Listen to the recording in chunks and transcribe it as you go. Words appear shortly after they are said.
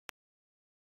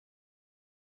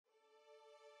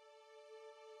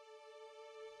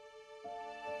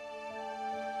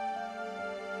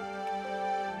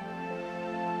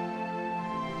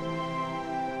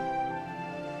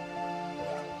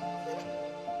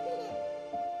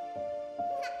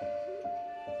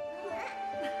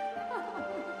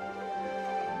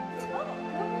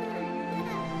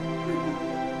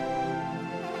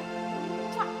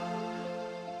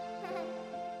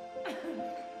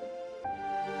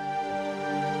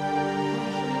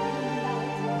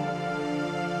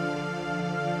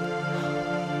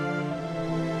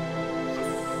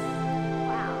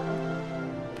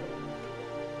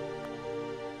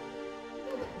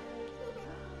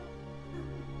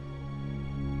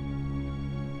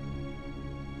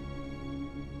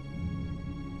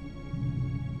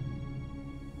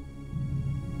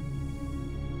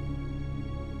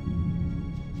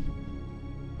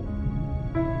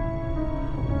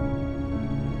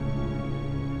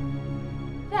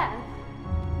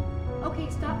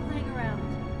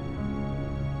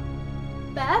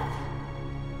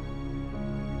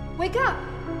Wake up!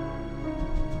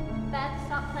 Beth,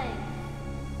 stop playing.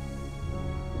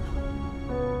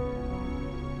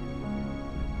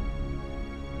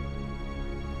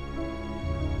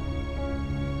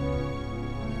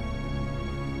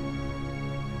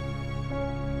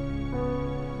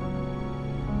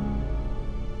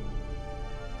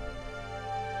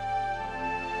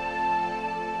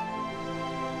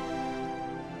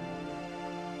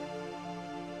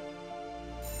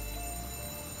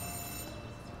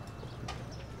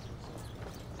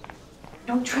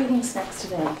 No trading snacks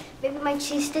today. Maybe my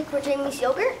cheese stick or Jamie's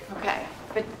yogurt? Okay,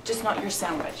 but just not your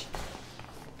sandwich.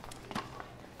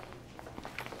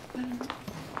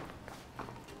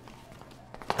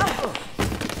 Oh.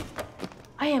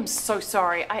 I am so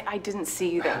sorry. I didn't see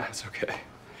you there. That's okay.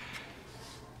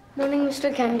 Morning,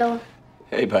 Mr. Kendall.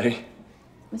 Hey, buddy.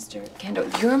 Mr. Kendall.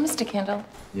 You're Mr. Kendall?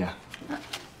 Yeah.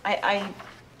 I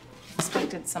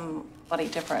expected somebody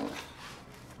different.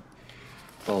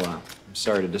 Well, I'm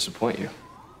sorry to disappoint you.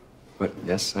 But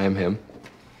yes, I am him.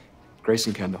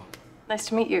 Grayson Kendall. Nice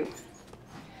to meet you.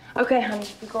 Okay, honey,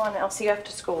 you go on. I'll see you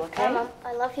after school, okay? Mama,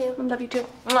 I love you. I love you too.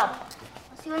 Mwah.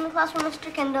 I'll see you in the classroom,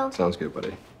 Mr. Kendall. Sounds good,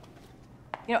 buddy.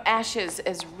 You know, Ash is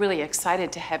really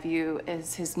excited to have you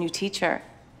as his new teacher.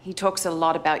 He talks a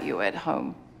lot about you at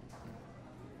home.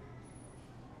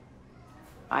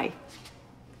 Bye.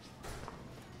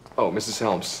 Oh, Mrs.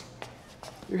 Helms.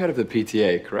 You're head of the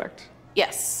PTA, correct?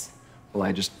 Yes. Well,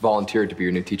 I just volunteered to be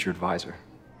your new teacher advisor.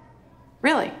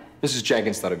 Really? Mrs.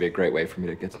 Jenkins thought it'd be a great way for me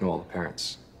to get to know all the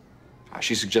parents.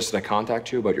 She suggested I contact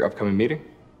you about your upcoming meeting.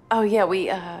 Oh, yeah, we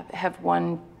have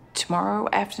one tomorrow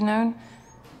afternoon.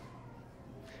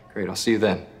 Great, I'll see you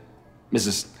then.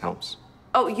 Mrs. Helms.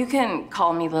 Oh, you can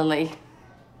call me Lilly.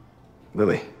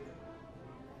 Lilly.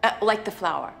 Like the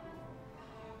flower.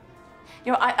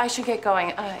 You know, I should get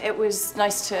going. It was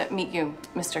nice to meet you,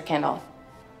 Mr. Kendall.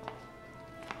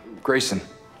 Grayson.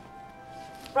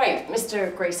 Right,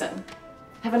 Mr. Grayson.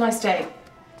 Have a nice day.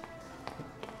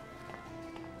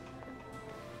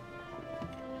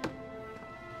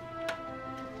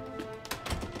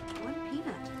 One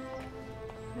peanut.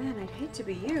 Man, I'd hate to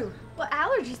be you. Well,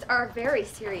 allergies are a very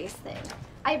serious thing.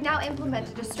 I have now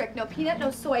implemented a strict no peanut,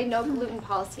 no soy, no gluten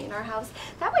policy in our house.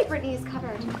 That way Brittany is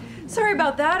covered. Sorry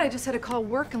about that. I just had to call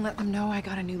work and let them know I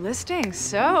got a new listing.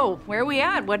 So, where are we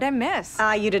at? What'd I miss?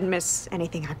 You didn't miss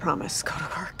anything, I promise. Go to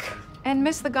work. And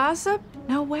miss the gossip?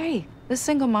 No way. This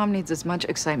single mom needs as much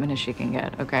excitement as she can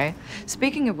get, okay?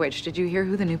 Speaking of which, did you hear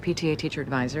who the new PTA teacher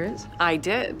advisor is? I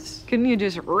did. Couldn't you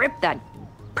just rip that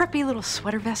preppy little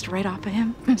sweater vest right off of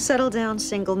him? Settle down,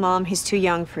 single mom. He's too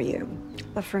young for you.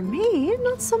 But for me,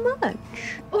 not so much.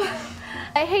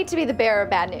 I hate to be the bearer of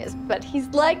bad news, but he's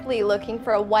likely looking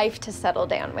for a wife to settle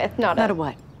down with, not a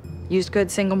what? Used good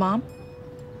single mom?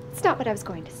 It's not what I was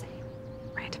going to say.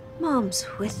 Right. Moms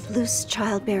with loose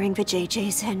childbearing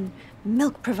vajayjays and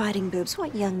milk-providing boobs.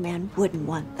 What young man wouldn't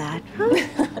want that,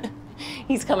 huh?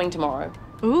 He's coming tomorrow.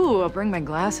 Ooh, I'll bring my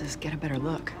glasses, get a better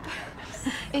look.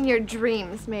 In your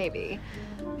dreams, maybe.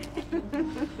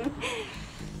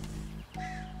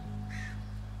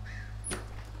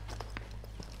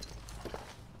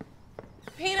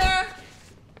 Peter?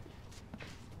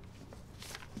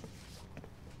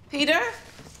 Peter?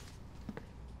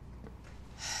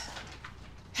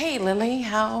 Hey, Lilly,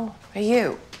 how are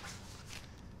you?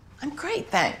 I'm great,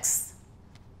 thanks.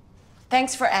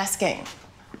 Thanks for asking.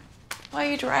 Why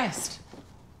are you dressed?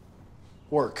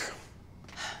 Work.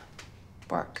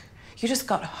 Work. You just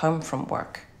got home from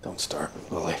work. Don't start,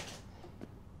 Lilly.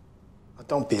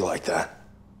 Don't be like that.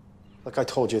 Like I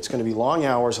told you, it's going to be long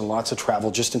hours and lots of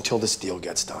travel just until this deal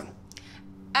gets done.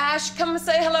 Ash, come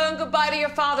say hello and goodbye to your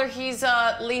father. He's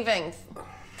leaving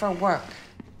for work.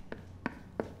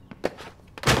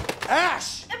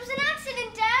 Ash! It was an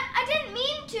accident, Dad. I didn't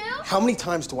mean to. How many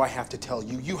times do I have to tell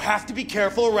you? You have to be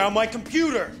careful around my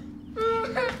computer.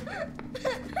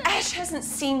 Ash hasn't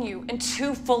seen you in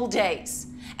 2 full days.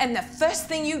 And the first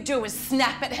thing you do is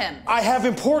snap at him. I have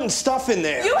important stuff in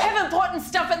there. You have important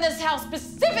stuff in this house,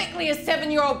 specifically a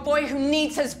 7-year-old boy who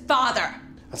needs his father.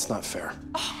 That's not fair.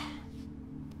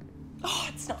 Oh,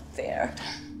 it's not fair.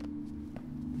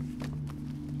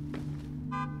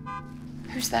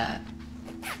 Who's that?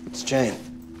 It's Jane.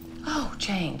 Oh,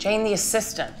 Jane. Jane the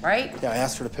assistant, right? Yeah, I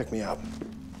asked her to pick me up.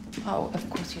 Oh, of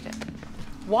course you did.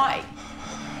 Why?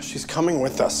 She's coming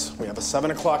with us. We have a 7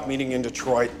 o'clock meeting in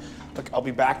Detroit. Look, I'll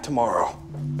be back tomorrow.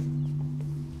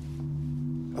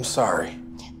 I'm sorry.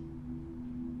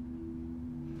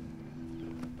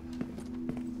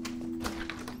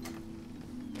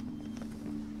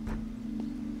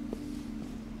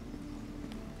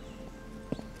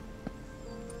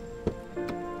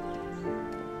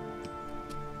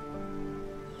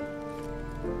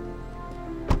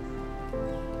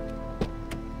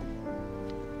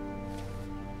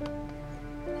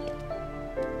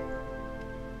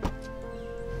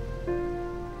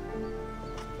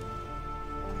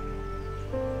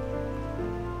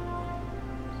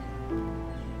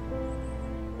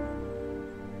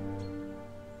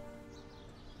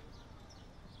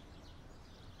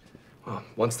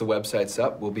 Once the website's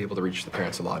up, we'll be able to reach the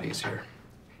parents a lot easier.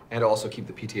 And also keep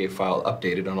the PTA file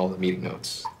updated on all the meeting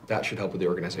notes. That should help with the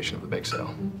organization of the bake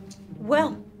sale.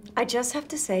 Well, I just have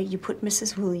to say you put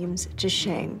Mrs. Williams to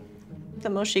shame. The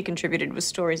most she contributed was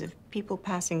stories of people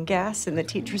passing gas in the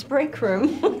teacher's break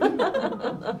room.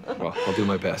 Well, I'll do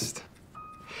my best.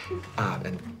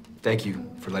 And thank you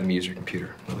for letting me use your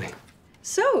computer, Lily.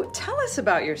 So, tell us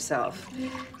about yourself.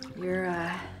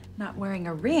 You're, not wearing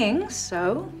a ring,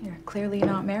 so you're clearly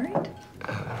not married?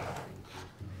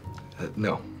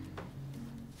 No.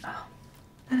 Oh,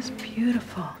 that is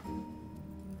beautiful.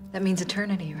 That means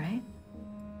eternity, right?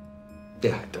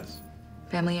 Yeah, it does.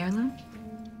 Family heirloom?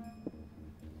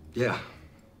 Yeah.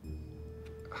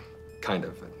 Kind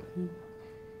of.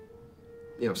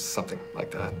 You know, something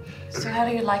like that. So how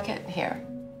do you like it here?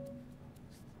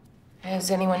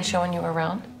 Has anyone shown you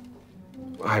around?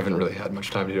 I haven't really had much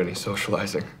time to do any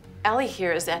socializing. Ellie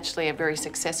here is actually a very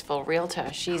successful realtor.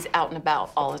 She's out and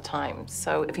about all the time.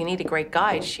 So if you need a great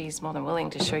guide, she's more than willing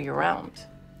to show you around.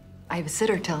 I have a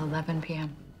sitter till 11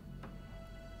 p.m.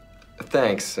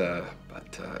 Thanks,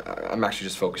 but I'm actually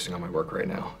just focusing on my work right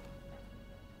now.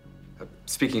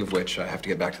 Speaking of which, I have to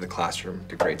get back to the classroom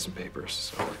to grade some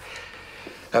papers.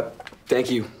 So,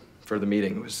 thank you for the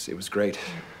meeting. It was great.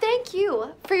 Thank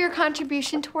you for your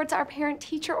contribution towards our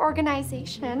parent-teacher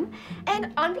organization.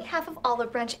 And on behalf of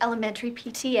Olive Branch Elementary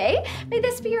PTA, may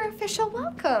this be your official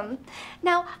welcome.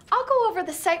 Now, I'll go over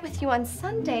the site with you on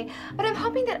Sunday, but I'm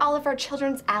hoping that all of our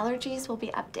children's allergies will be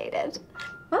updated.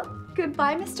 Well,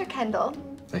 goodbye, Mr. Kendall.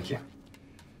 Thank you.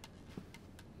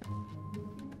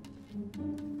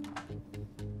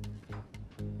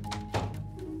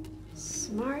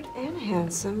 Smart and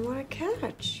handsome, what a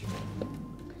catch.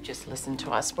 Just listen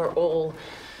to us. We're all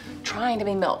trying to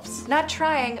be MILFs. Not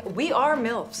trying, we are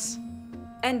MILFs.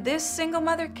 And this single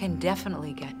mother can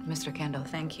definitely get Mr. Kendall,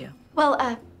 thank you.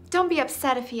 Well, don't be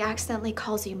upset if he accidentally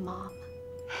calls you Mom.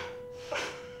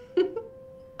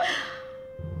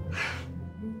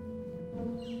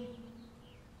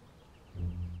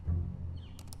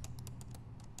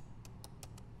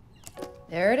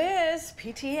 There it is,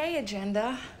 PTA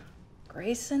agenda.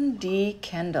 Grayson D.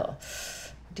 Kendall.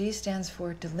 D stands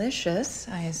for delicious,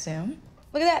 I assume.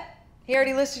 Look at that. He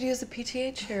already listed you as the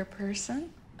PTA chairperson.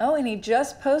 Oh, and he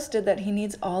just posted that he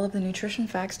needs all of the nutrition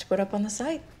facts to put up on the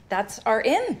site. That's our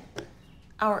in.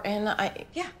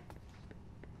 Yeah.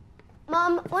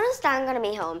 Mom, when is Dan gonna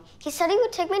be home? He said he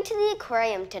would take me to the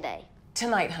aquarium today.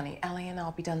 Tonight, honey. Ellie and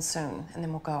I'll be done soon, and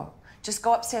then we'll go. Just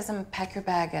go upstairs and pack your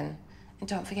bag, and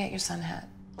don't forget your sun hat.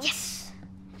 Yes.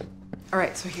 All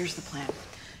right, so here's the plan.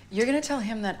 You're gonna tell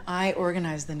him that I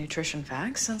organized the nutrition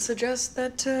facts and suggest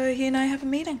that he and I have a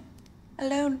meeting.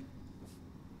 Alone.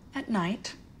 At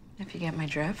night, if you get my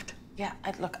drift. Yeah,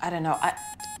 look, I don't know.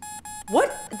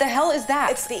 What the hell is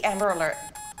that? It's the Amber Alert.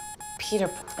 Peter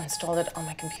installed it on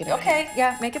my computer. Okay,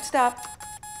 yeah, make it stop.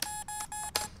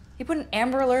 You put an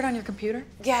Amber Alert on your computer?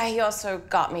 Yeah, he also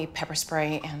got me pepper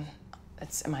spray, and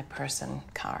it's in my purse and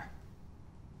car.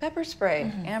 Pepper spray,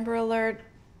 Amber Alert,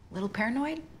 little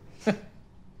paranoid?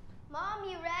 Mom,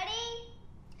 you ready?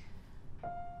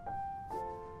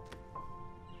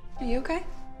 Are you okay?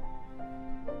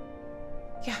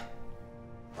 Yeah.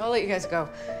 I'll let you guys go.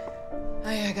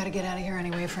 I gotta get out of here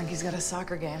anyway. Frankie's got a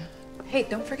soccer game. Hey,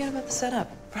 don't forget about the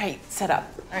setup. Right, set up.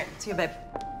 All right, see you, babe.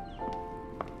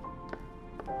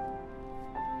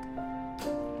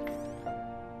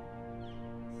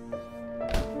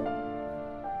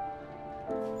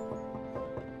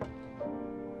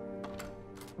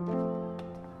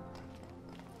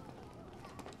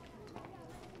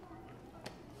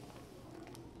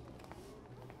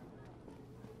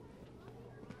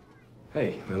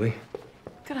 Hey, Lily.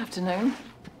 Good afternoon.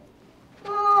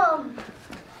 Mom!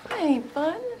 Hey,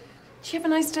 bud. Did you have a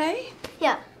nice day?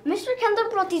 Yeah, Mr. Kendall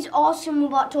brought these awesome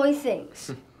robot toy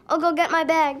things. I'll go get my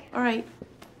bag. All right.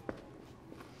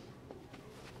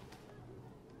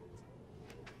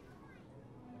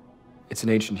 It's an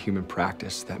ancient human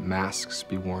practice that masks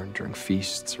be worn during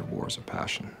feasts or wars of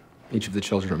passion. Each of the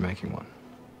children are making one.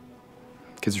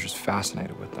 Kids are just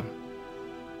fascinated with them.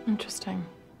 Interesting.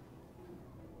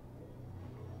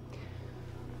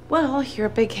 Well, you're a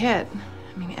big hit.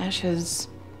 I mean, Ash is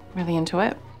really into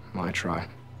it. Well, I try.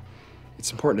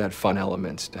 It's important to add fun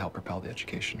elements to help propel the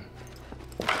education.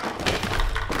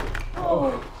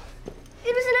 Oh.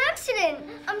 It was an accident.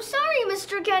 I'm sorry,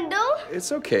 Mr. Kendall.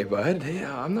 It's okay, bud. Hey,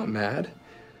 I'm not mad.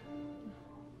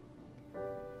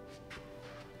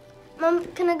 Mom,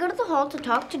 can I go to the hall to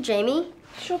talk to Jamie?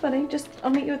 Sure, buddy. I'll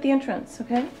meet you at the entrance,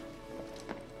 okay?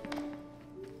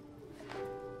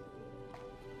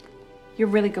 You're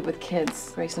really good with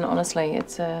kids, Grayson. Honestly,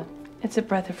 it's a It's a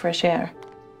breath of fresh air.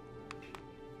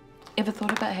 Ever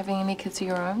thought about having any kids of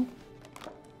your own?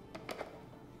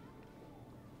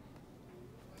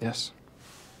 Yes.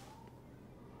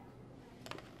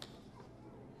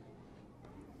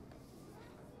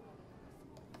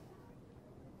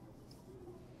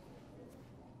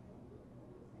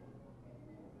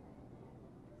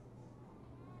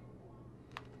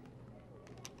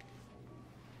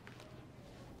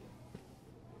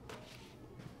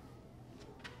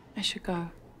 I should go.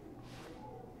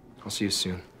 I'll see you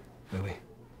soon, Lily.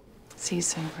 See you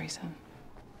soon, Grayson.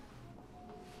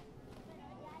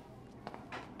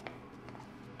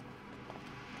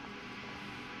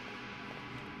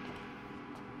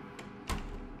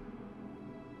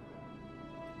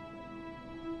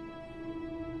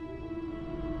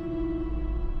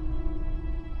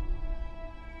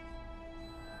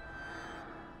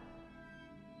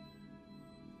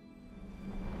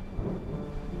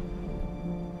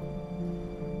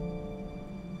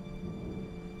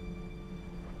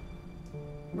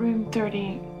 Room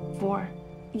 34.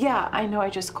 Yeah, I know, I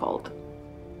just called.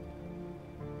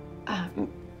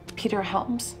 Peter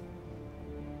Helms?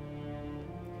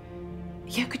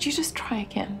 Yeah, could you just try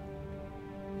again?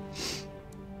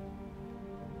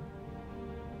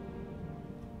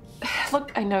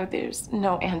 Look, I know there's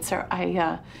no answer.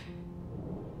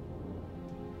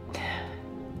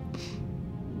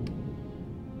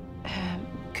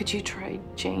 Could you try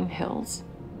Jane Hills?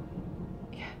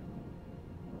 Yeah.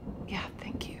 Yeah,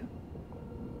 thank you.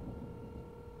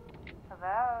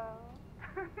 Hello?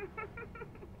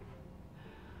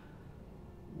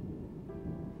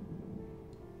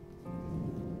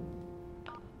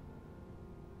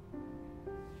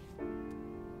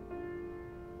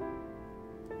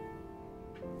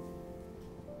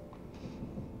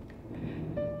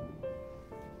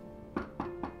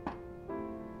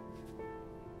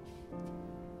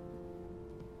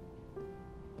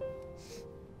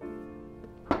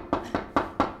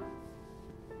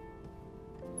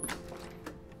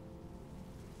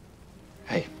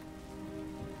 Hey.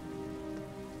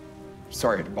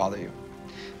 Sorry to bother you.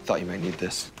 Thought you might need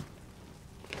this.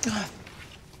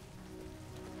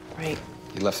 Right.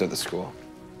 You left it at the school.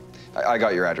 I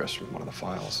got your address from one of the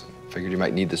files. Figured you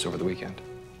might need this over the weekend.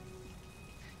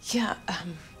 Yeah,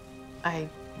 I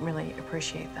really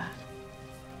appreciate that.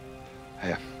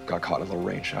 Hey, got caught in a little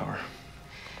rain shower.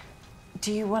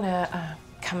 Do you want to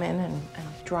come in and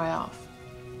dry off?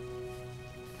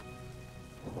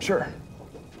 Sure.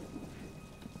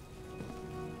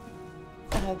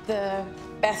 The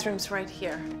bathroom's right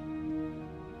here.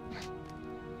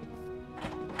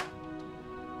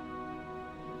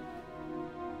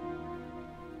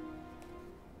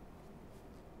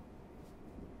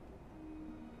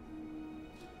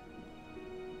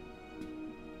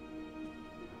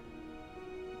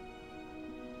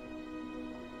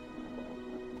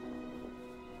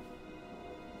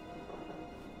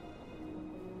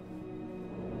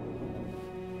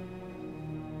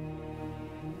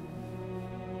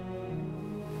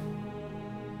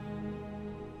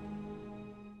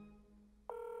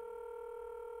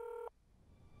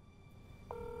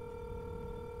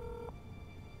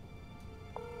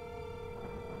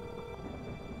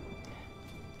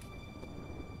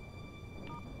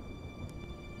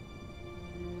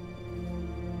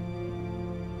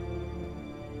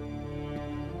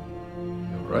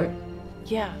 Right?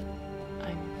 Yeah,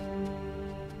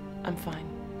 I'm fine.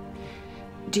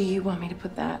 Do you want me to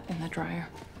put that in the dryer?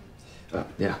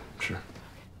 Yeah, sure.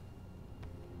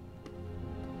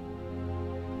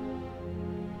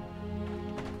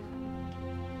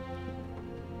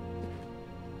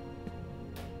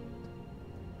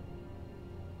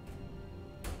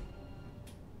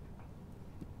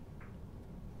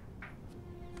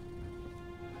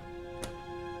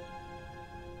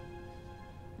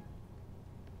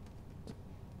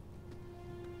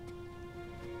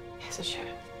 Yes, it should.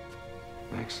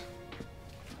 Thanks.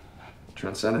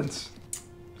 Transcendence.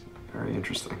 Very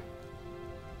interesting.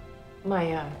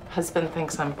 My husband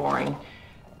thinks I'm boring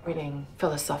reading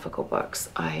philosophical books.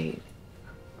 I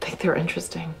think they're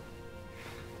interesting.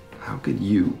 How could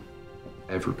you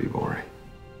ever be boring?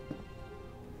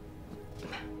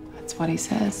 That's what he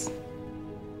says.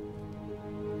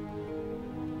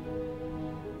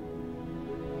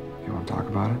 You want to talk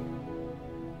about it?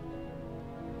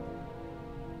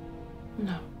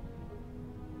 No.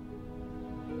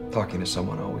 Talking to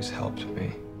someone always helped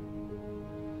me.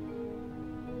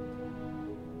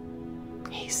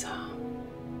 He's out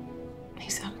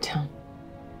of town.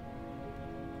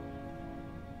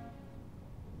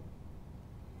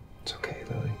 It's okay,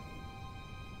 Lily.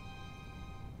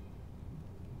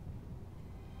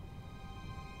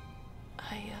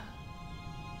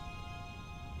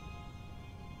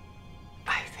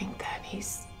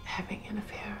 he's having an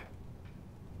affair.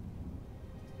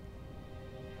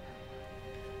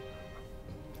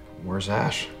 Where's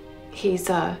Ash? He's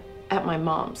at my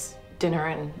mom's dinner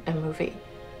and movie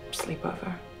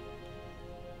sleepover.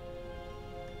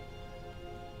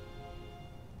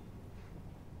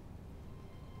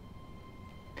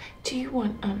 Do you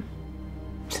want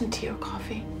some tea or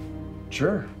coffee?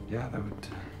 Sure. Yeah, that would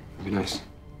be nice.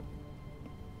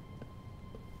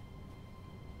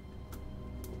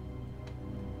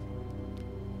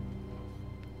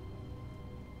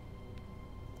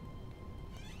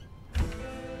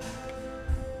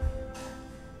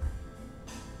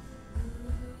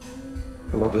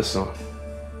 I love this song.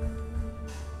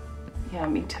 Yeah,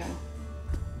 me too.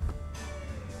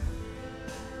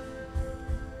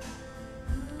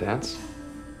 Dance?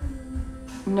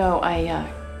 No, I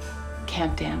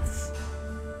can't dance.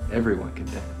 Everyone can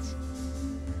dance.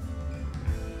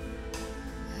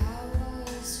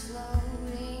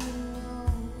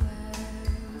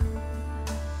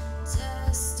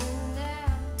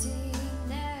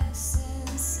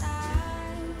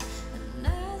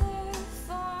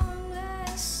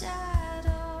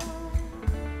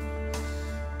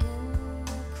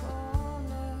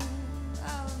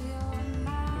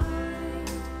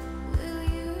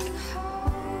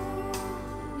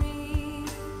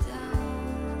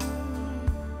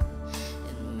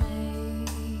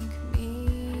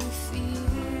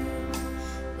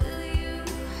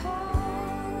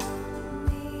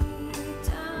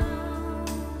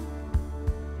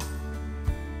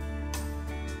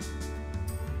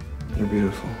 You're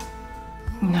beautiful.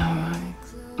 No,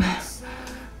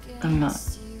 I'm not.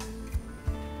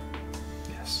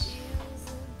 Yes.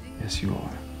 Yes, you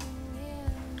are.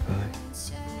 Lily.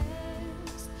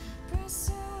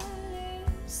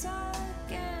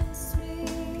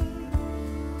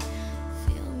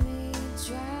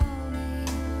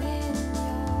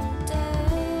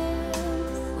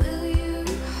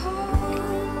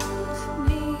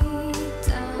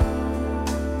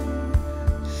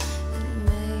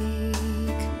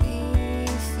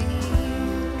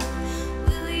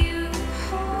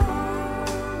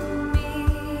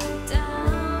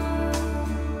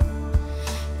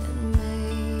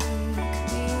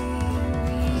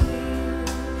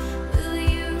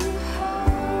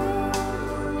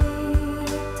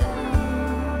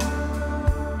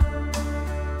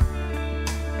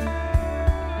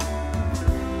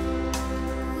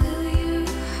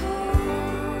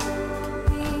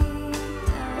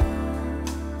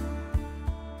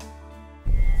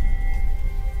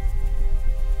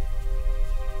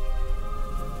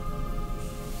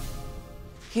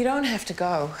 You don't have to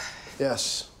go.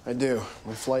 Yes, I do.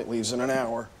 My flight leaves in an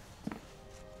hour.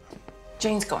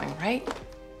 Jane's going, right?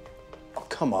 Oh,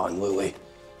 come on, Lily.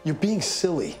 You're being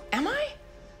silly. Am I?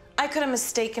 I could have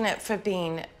mistaken it for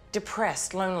being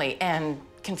depressed, lonely, and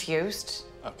confused.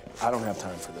 Okay, I don't have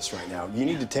time for this right now. You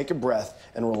need to take a breath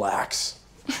and relax.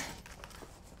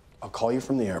 I'll call you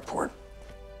from the airport.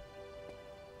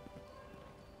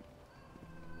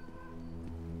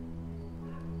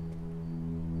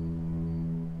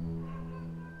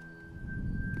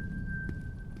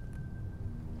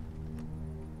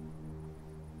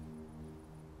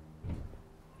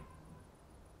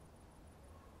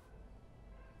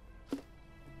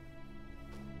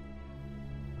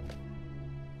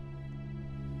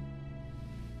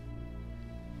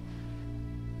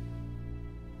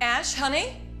 Ash,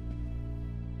 honey?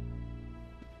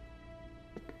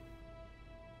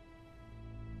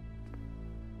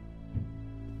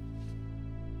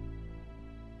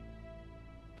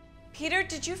 Peter,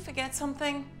 did you forget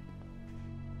something?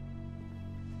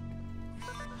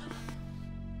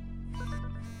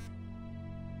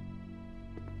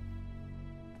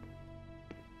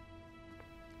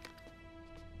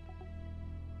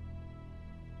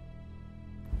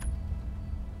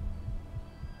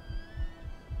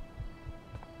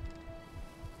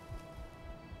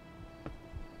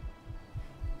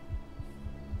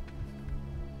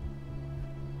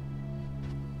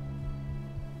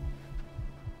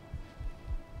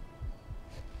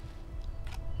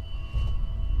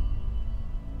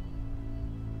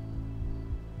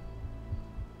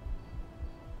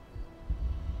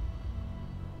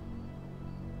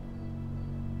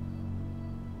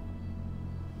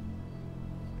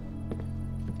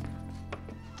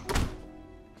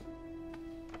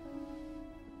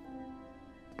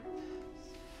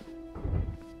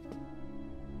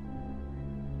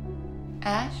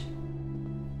 Ash?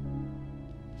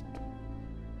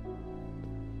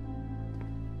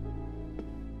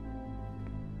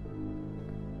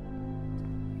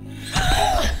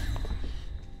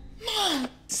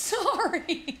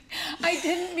 Sorry. I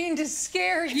didn't mean to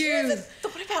scare you.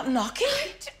 Thought about knocking?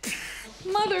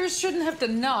 Mothers shouldn't have to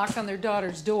knock on their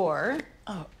daughter's door.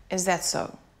 Oh, is that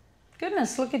so?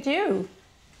 Goodness, look at you.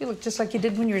 You look just like you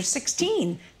did when you were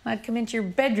 16. I'd come into your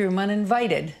bedroom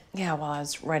uninvited. Yeah, while I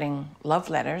was writing love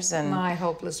letters and... My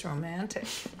hopeless romantic.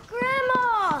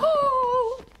 Grandma!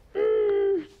 Oh!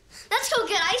 Let's go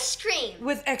get ice cream.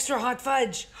 With extra hot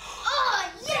fudge.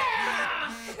 Oh,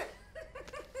 yeah!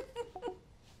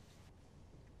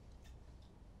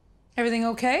 Everything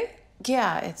okay?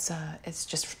 Yeah, it's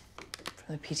just from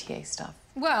the PTA stuff.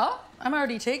 Well, I'm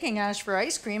already taking Ash for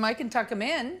ice cream. I can tuck him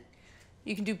in.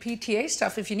 You can do PTA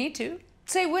stuff if you need to.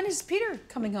 Say, when is Peter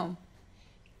coming home?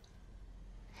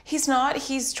 He's not.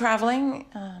 He's traveling,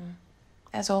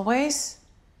 as always.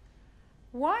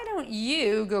 Why don't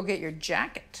you go get your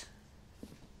jacket?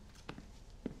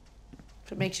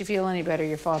 If it makes you feel any better,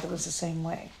 your father was the same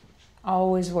way.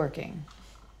 Always working.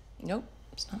 Nope,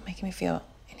 it's not making me feel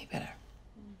any better.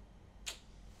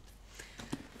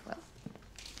 Well,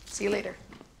 see you later.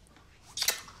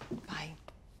 Bye.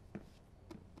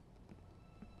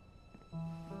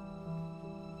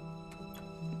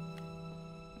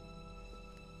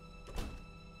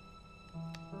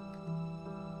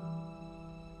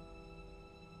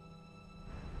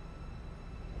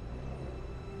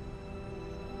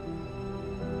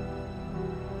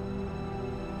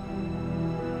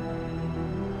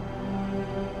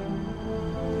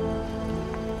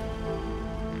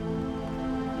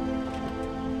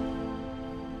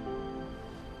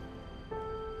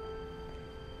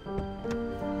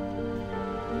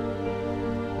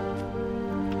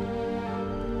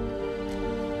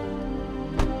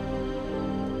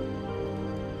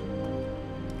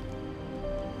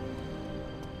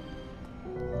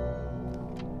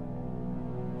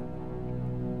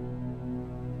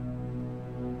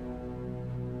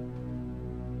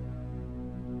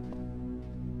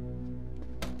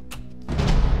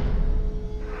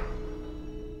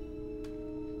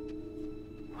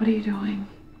 What are you doing?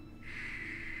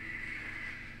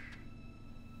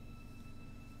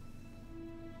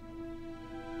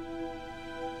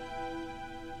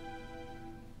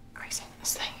 Grayson,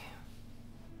 is that you?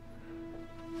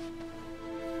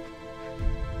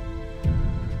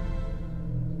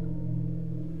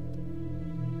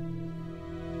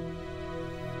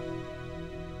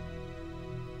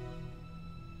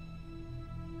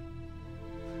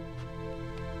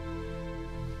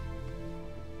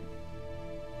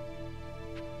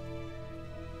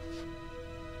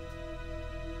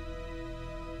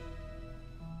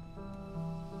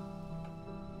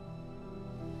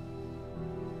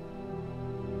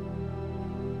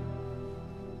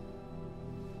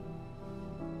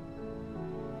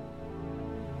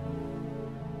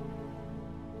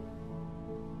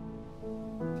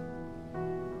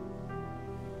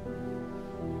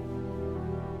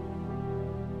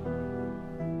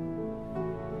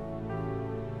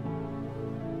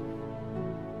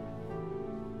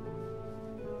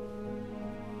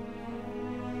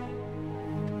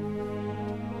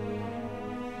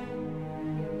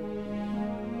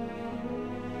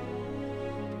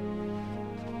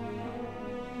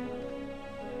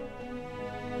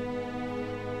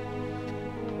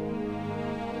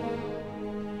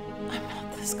 I'm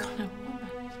not this kind of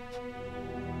woman.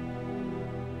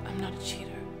 I'm not a cheater.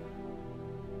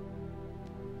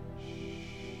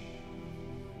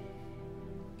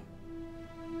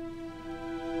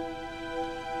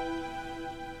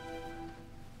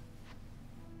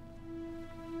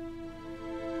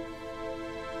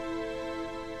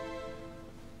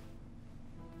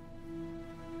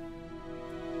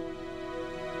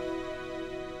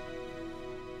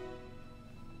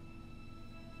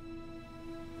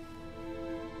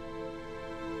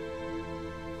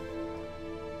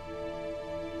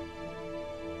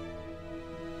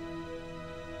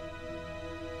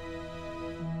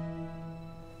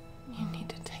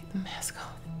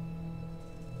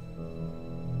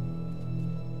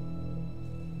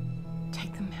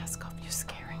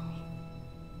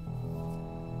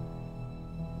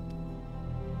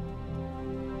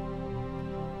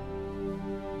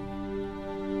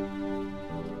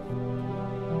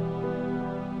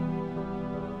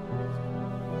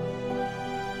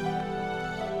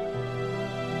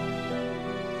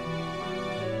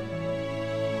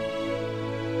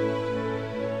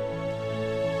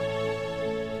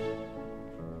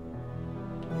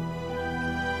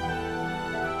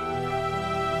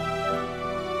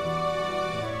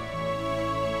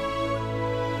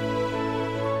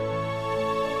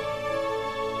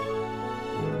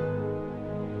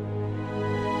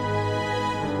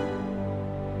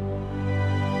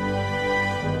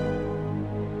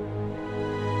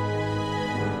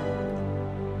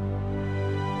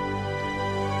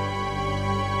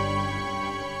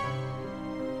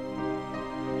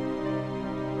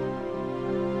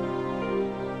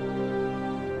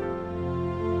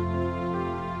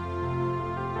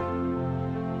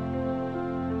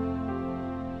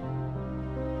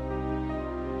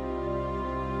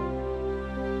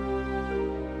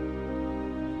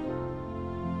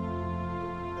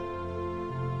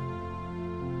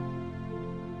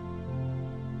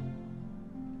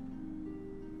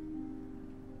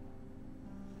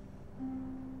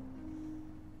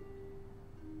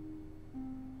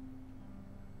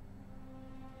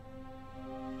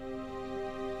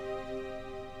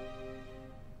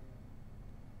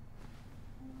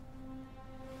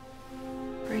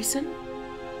 Grayson?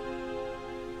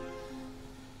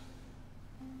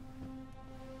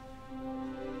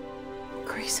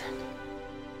 Grayson?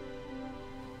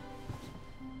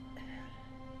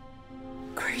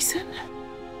 Grayson?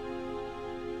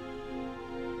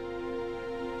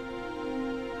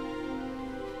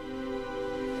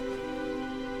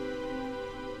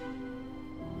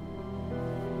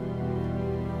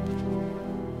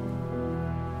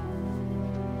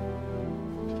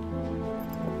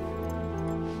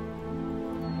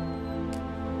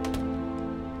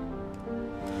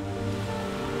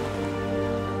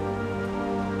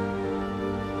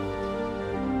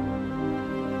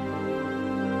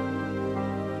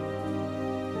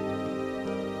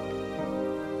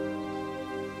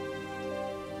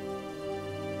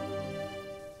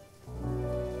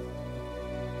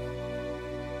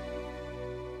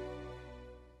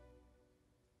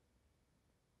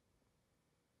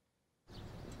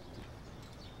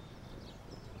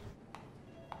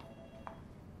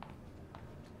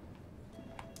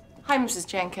 Hi, Mrs.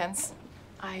 Jenkins.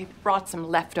 I brought some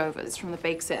leftovers from the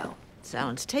bake sale.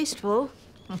 Sounds tasteful.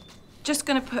 Just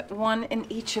gonna put one in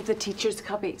each of the teachers'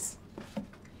 cubbies.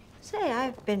 Say,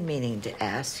 I've been meaning to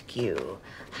ask you,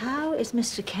 how is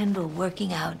Mr. Kendall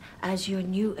working out as your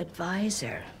new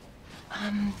advisor?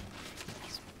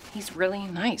 He's really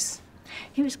nice.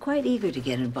 He was quite eager to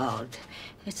get involved.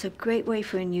 It's a great way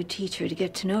for a new teacher to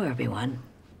get to know everyone.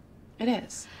 It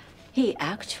is. He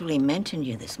actually mentioned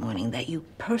you this morning that you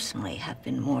personally have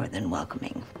been more than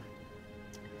welcoming.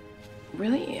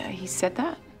 Really? He said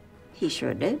that? He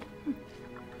sure did.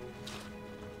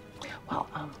 Well,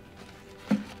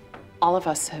 all of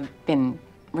us have been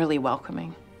really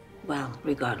welcoming. Well,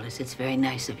 regardless, it's very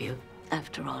nice of you.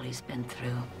 After all he's been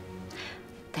through.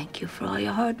 Thank you for all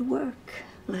your hard work,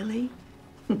 Lily.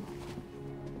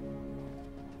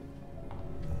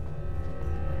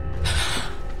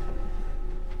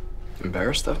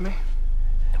 Embarrassed of me?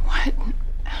 What?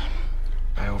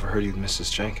 I overheard you with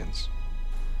Mrs. Jenkins.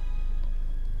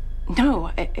 No,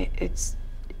 it's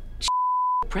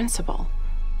principal.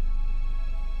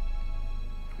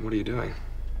 What are you doing?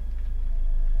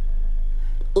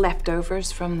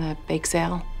 Leftovers from the bake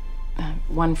sale.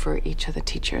 One for each of the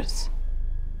teachers.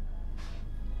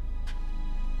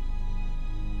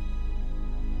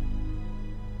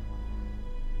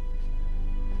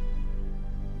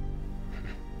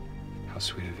 How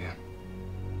sweet of you.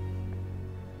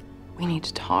 We need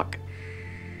to talk.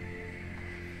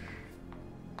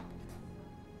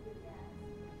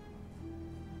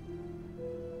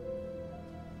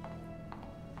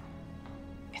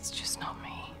 It's just not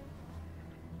me.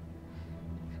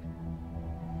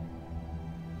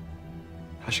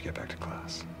 I should get back to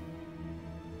class.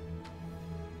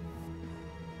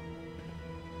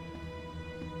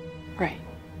 Right.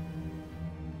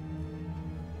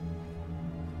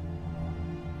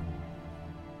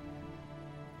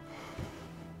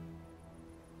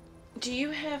 Do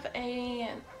you have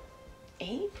an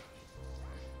 8?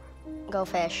 Go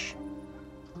fish.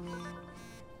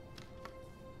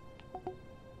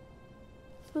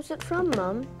 Who's it from,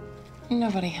 Mom?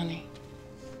 Nobody, honey.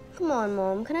 Come on,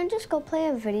 Mom. Can I just go play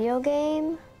a video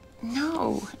game?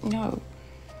 No.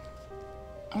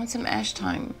 I want some Ash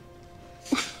time.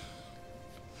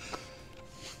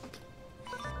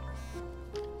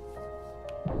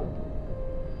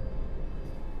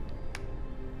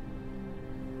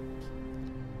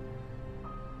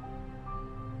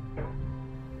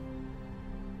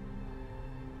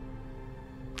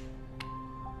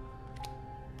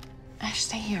 Ash,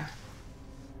 stay here.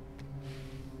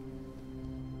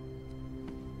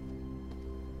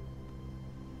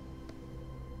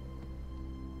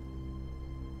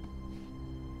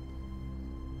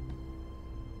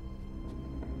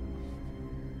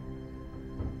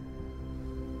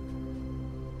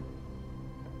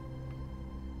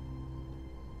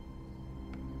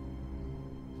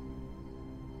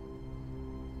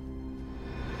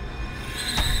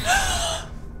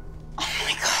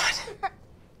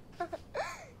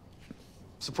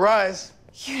 Surprise.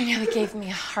 You nearly gave me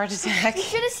a heart attack. You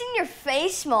should have seen your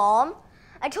face, Mom.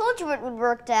 I told you it would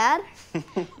work, Dad. Yeah.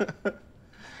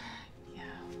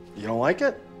 You don't like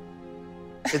it?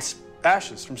 It's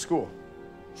Ash's from school.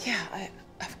 Yeah,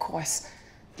 of course.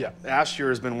 Yeah, Ash here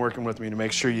has been working with me to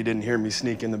make sure you didn't hear me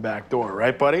sneak in the back door,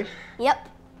 right, buddy? Yep.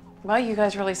 Well, you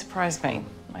guys really surprised me.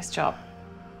 Nice job.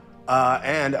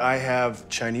 And I have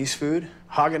Chinese food,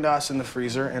 Haagen-Dazs in the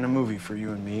freezer, and a movie for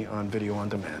you and me on video on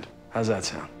demand. How's that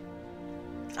sound?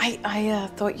 I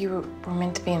thought you were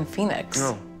meant to be in Phoenix.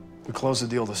 No, we closed the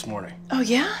deal this morning. Oh,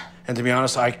 yeah? And to be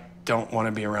honest, I don't want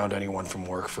to be around anyone from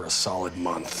work for a solid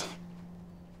month.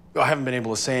 I haven't been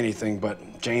able to say anything,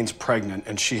 but Jane's pregnant,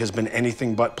 and she has been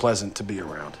anything but pleasant to be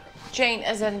around. Jane,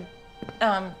 as in,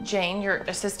 Jane, your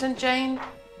assistant Jane?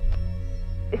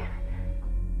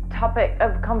 Topic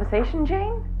of conversation,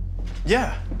 Jane?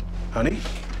 Yeah, honey.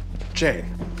 Jane.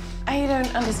 I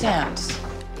don't understand.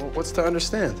 Well, what's to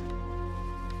understand?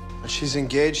 She's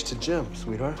engaged to Jim,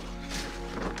 sweetheart.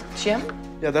 Jim?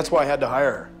 Yeah, that's why I had to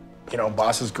hire her. You know,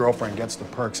 boss's girlfriend gets the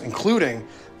perks, including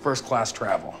first-class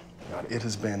travel. God, it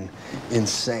has been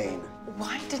insane.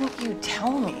 Why didn't you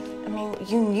tell me? I mean,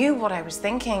 you knew what I was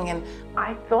thinking, and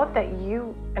I thought that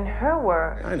you and her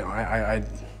were... I know, I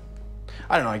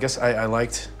don't know, I guess I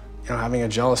liked, you know, having a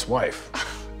jealous wife.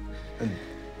 And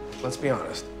let's be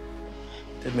honest,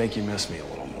 it did make you miss me a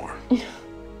little more.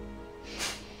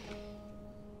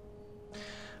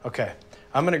 Okay,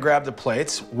 I'm gonna grab the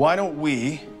plates. Why don't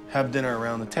we have dinner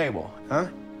around the table, huh?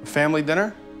 A family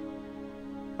dinner?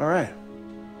 All right.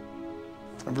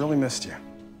 I've really missed you.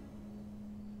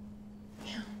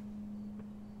 Yeah.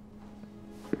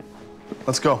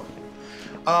 Let's go.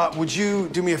 Would you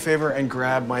do me a favor and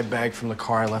grab my bag from the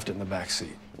car? I left it in the back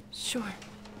seat. Sure.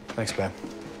 Thanks, babe.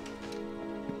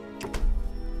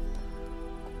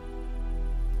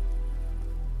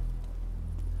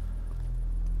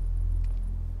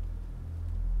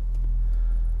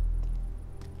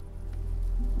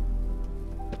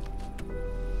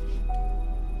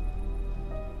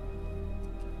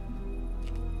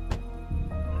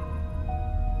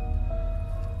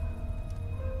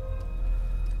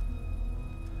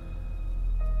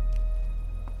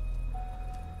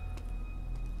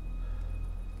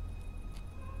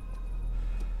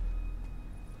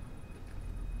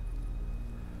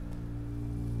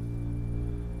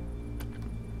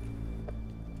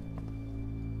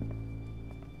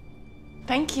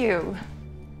 Thank you.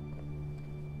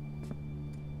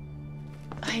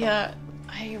 I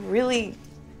really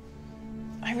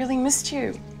missed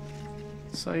you.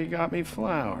 So you got me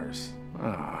flowers.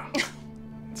 Ah,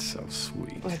 it's so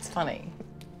sweet. It's funny.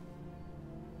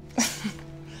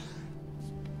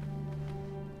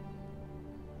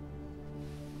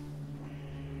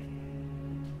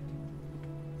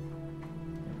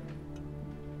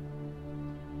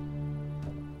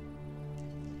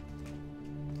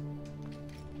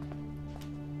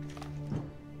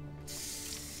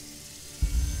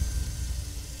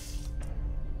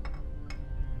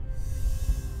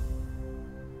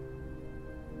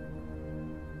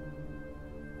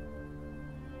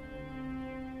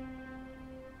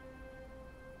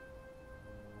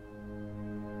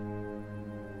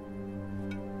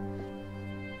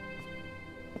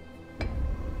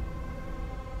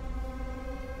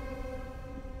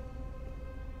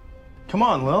 Come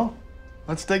on, Lil.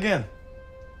 Let's dig in.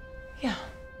 Yeah.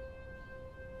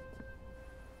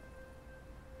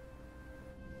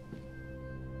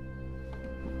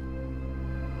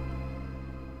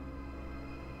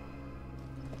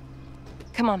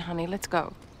 Come on, honey, let's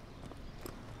go.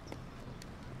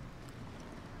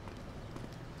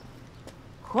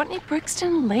 Courtney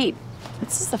Brixton late.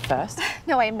 This is the first.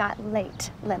 No, I am not late,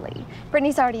 Lily.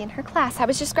 Brittany's already in her class. I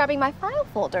was just grabbing my file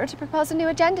folder to propose a new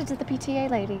agenda to the PTA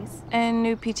ladies. A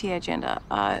new PTA agenda.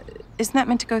 Isn't that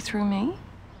meant to go through me?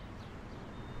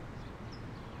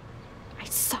 I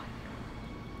saw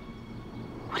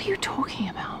What are you talking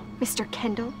about? Mr.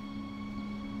 Kendall.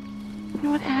 You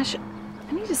know what, Ash?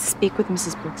 I need to speak with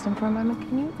Mrs. Brixton for a moment.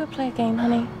 Can you go play a game,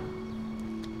 honey?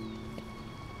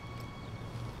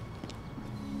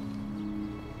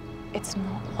 It's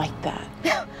not like that.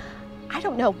 I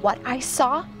don't know what I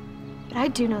saw, but I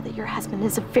do know that your husband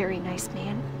is a very nice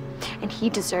man, and he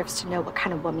deserves to know what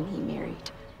kind of woman he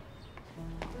married.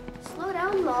 Slow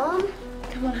down, Mom.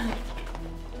 Come on, honey.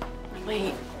 We're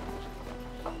late.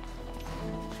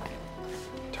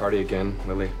 Tardy again,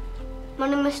 Lily.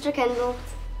 Morning, Mr. Kendall.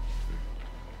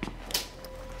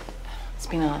 It's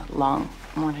been a long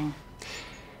morning.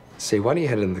 Say, why don't you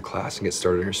head into the class and get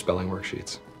started on your spelling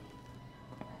worksheets?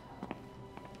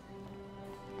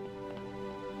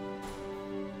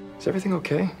 Is everything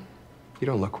okay? You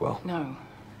don't look well. No,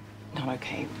 not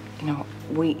okay. You know,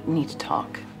 we need to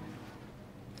talk.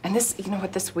 And this, you know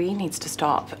what, this we needs to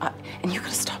stop. And you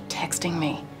gotta stop texting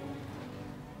me.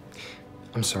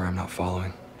 I'm sorry, I'm not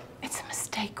following. It's a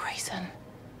mistake, Grayson.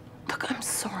 Look, I'm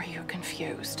sorry you're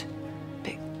confused.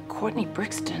 But Courtney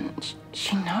Brixton,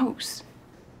 she knows.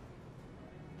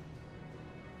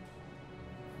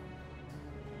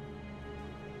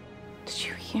 Did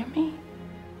you hear me?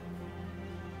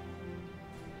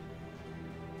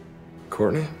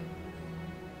 Courtney?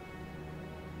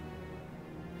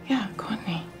 Yeah,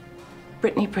 Courtney.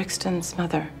 Brittany Brixton's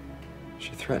mother.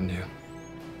 She threatened you.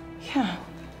 Yeah.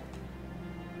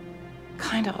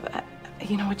 kind of.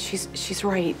 You know what? She's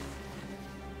right.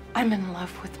 I'm in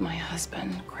love with my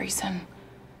husband, Grayson.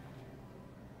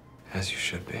 As you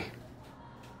should be.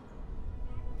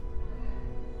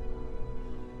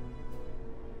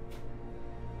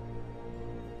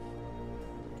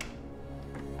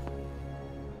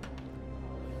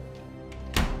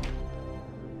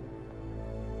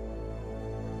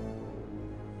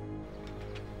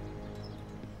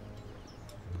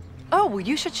 Oh, well,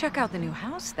 you should check out the new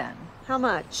house then. How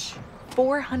much?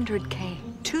 $400K.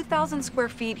 2,000 square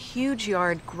feet, huge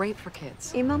yard, great for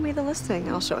kids. Email me the listing.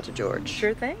 I'll show it to George.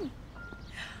 Sure thing.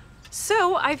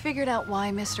 So I figured out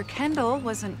why Mr. Kendall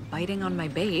wasn't biting on my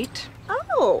bait.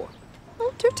 Oh,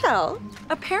 well, do tell.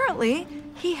 Apparently,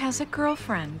 he has a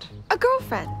girlfriend. A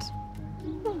girlfriend?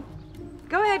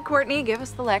 Go ahead, Courtney, give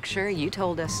us the lecture. You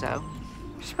told us so.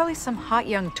 She's probably some hot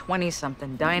young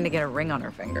 20-something dying to get a ring on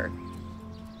her finger.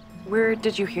 Where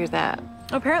did you hear that?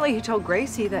 Apparently, he told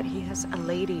Gracie that he has a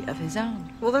lady of his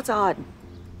own. Well, that's odd.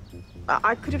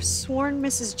 I could have sworn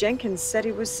Mrs. Jenkins said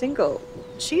he was single.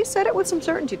 She said it with some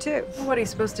certainty, too. What, he's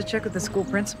supposed to check with the school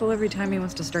principal every time he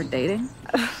wants to start dating?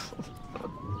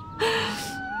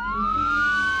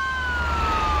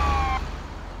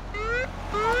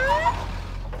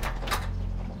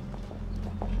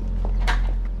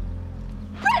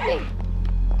 Brittany!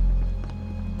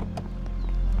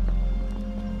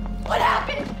 What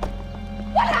happened?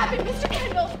 What happened, Mr.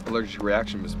 Kendall? Allergic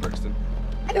reaction, Miss Brixton.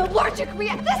 An allergic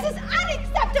reaction? This is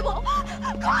unacceptable!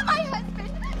 Call my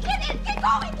husband! Get in! Get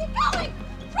going! Get going!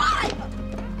 Drive!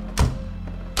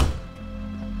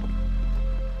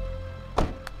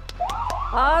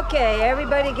 Okay,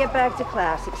 everybody get back to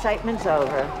class. Excitement's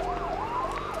over.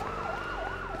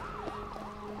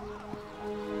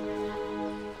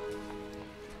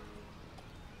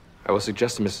 I will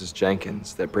suggest to Mrs.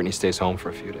 Jenkins that Brittany stays home for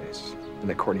a few days and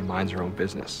that Courtney minds her own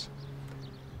business.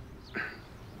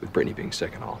 With Brittany being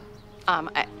sick and all.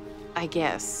 I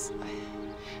guess.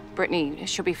 Brittany,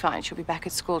 she'll be fine. She'll be back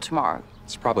at school tomorrow.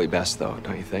 It's probably best, though,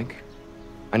 don't you think?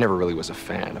 I never really was a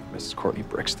fan of Mrs. Courtney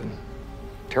Brixton.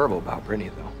 Terrible about Brittany,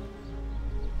 though.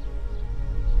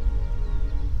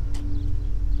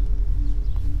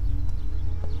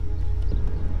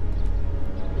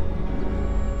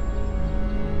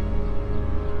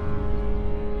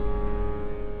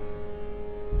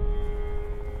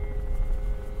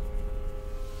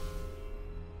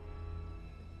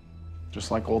 Just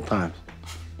like old times.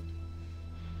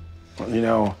 Well, you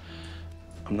know,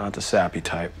 I'm not the sappy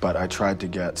type, but I tried to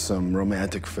get some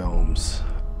romantic films.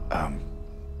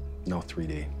 No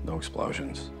 3D, no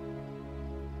explosions.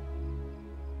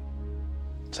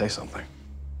 Say something.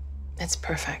 That's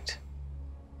perfect.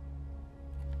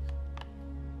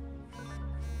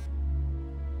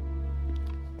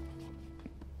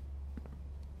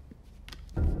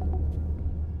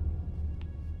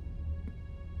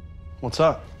 What's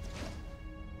up?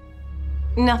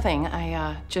 Nothing.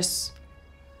 I just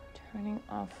turning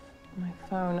off my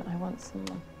phone. I want some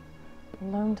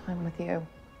alone time with you.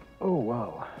 Oh,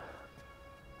 wow.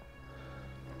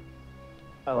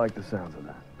 I like the sounds of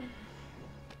that.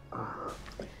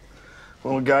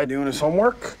 Little guy doing his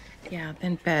homework? Yeah,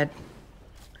 in bed.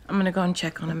 I'm gonna go and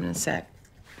check on him in a sec.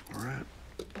 All right.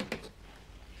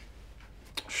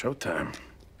 Showtime.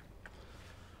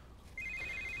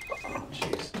 Oh,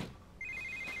 jeez.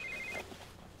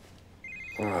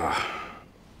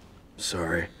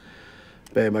 Sorry.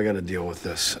 Babe, I gotta deal with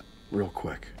this real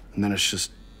quick. And then it's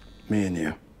just me and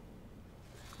you.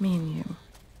 Me and you.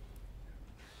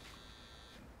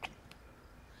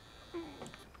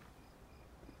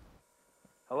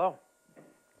 Hello?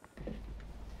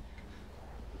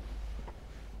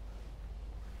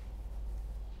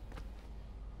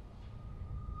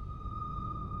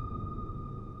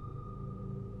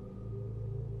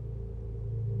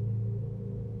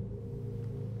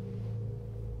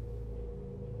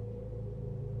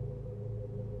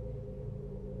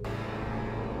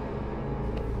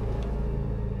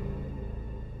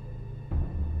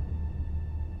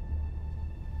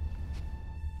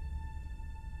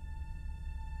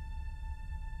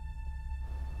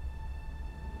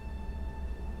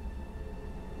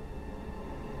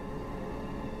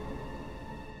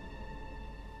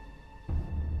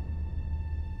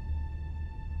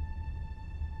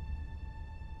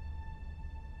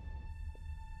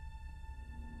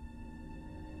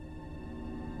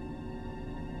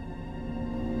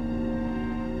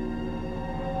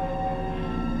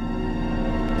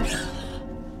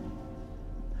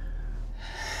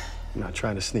 You're not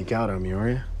trying to sneak out on me, are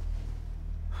you?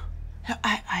 No,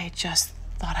 I just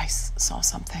thought I saw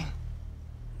something.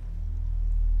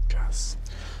 Gosh,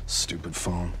 stupid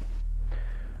phone.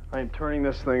 I am turning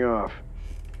this thing off.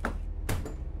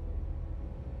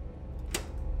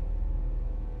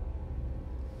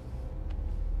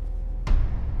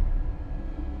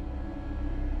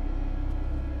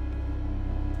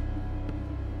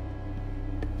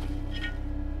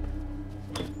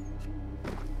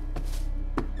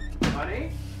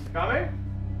 Honey, coming?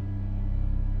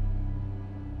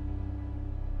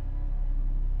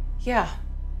 Yeah.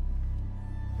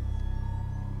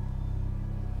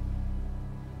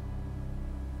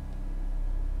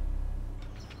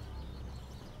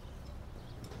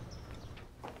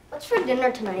 What's for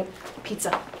dinner tonight?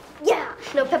 Pizza. Yeah,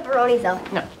 no pepperoni though.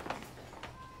 No.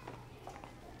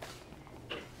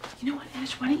 You know what,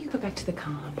 Ash? Why don't you go back to the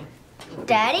car?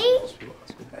 Daddy?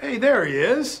 Hey, there he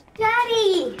is.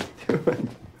 Daddy!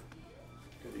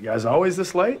 You guys always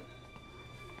this late?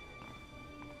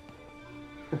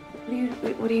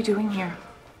 What are you doing here?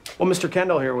 Well, Mr.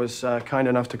 Kendall here was kind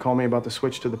enough to call me about the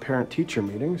switch to the parent-teacher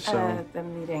meeting, so... The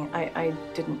meeting. I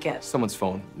didn't get. Someone's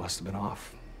phone must have been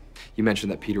off. You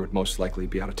mentioned that Peter would most likely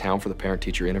be out of town for the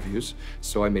parent-teacher interviews,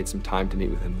 so I made some time to meet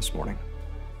with him this morning.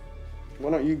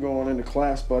 Why don't you go on into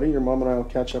class, buddy? Your mom and I will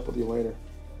catch up with you later.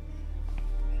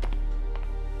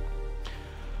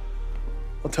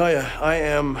 I'll tell you, I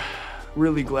am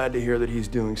really glad to hear that he's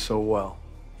doing so well.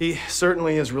 He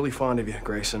certainly is really fond of you,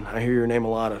 Grayson. I hear your name a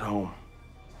lot at home.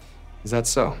 Is that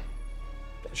so?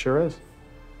 It sure is.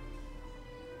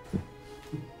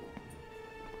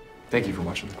 Thank you for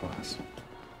watching the class.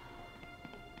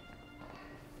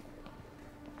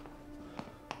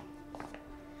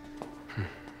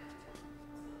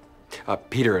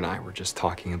 Peter and I were just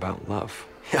talking about love.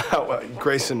 Yeah, well,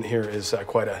 Grayson here is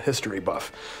quite a history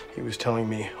buff. He was telling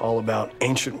me all about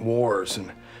ancient wars,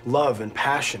 and love and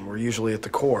passion were usually at the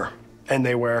core. And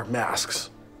they wear masks.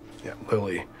 Yeah,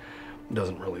 Lilly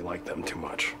doesn't really like them too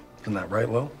much. Isn't that right,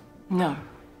 Lil? No.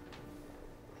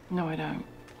 No, I don't.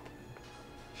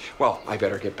 Well, I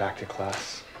better get back to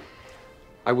class.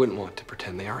 I wouldn't want to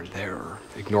pretend they aren't there or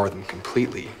ignore them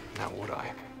completely, now would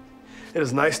I? It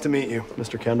is nice to meet you,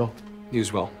 Mr. Kendall. You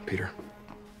as well, Peter.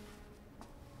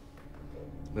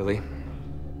 Lilly.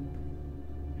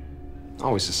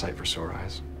 Always a sight for sore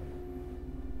eyes.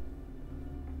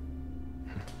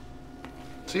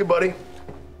 See you, buddy.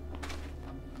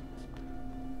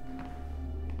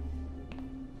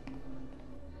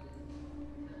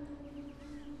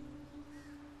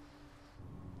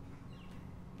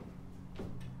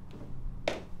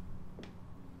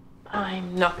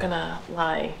 I'm not gonna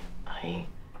lie. I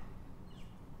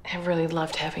have really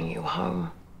loved having you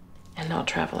home and not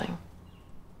traveling.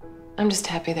 I'm just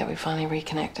happy that we finally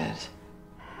reconnected.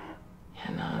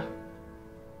 And, I'm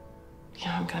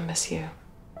gonna miss you.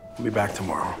 I'll be back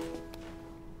tomorrow.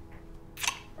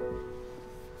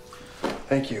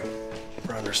 Thank you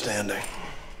for understanding.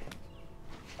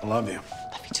 I love you.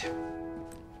 Love you too.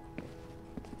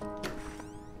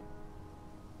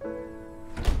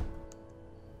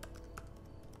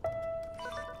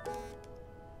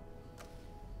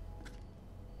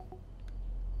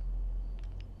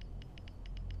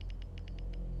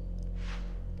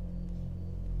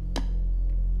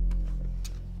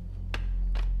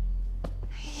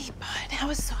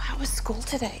 How was school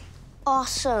today?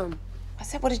 Awesome. I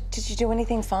said, did you do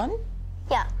anything fun?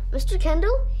 Yeah, Mr.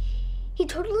 Kendall, he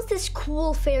told us this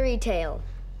cool fairy tale.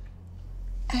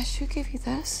 Ash, who gave you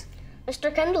this?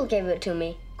 Mr. Kendall gave it to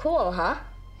me. Cool, huh?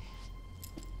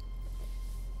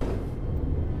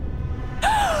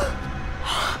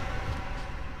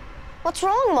 What's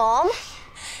wrong, Mom?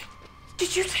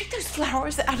 Did you take those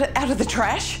flowers out of the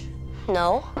trash?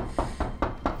 No.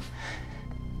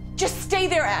 Just stay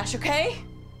there, Ash, okay?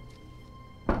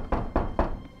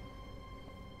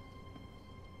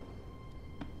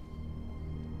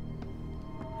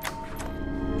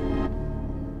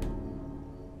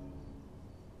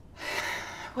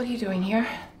 What are you doing here?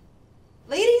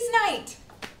 Ladies' night.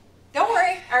 Don't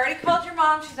worry, I already called your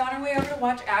mom. She's on her way over to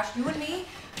watch Ash. You and me,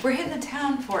 we're hitting the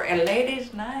town for a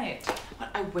ladies' night.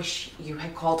 I wish you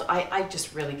had called. I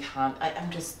just really can't. I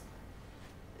just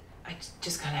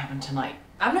can't happen tonight.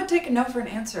 I'm not taking no for an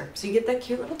answer. So you get that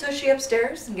cute little tushy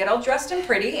upstairs and get all dressed and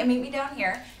pretty and meet me down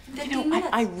here in 15 minutes.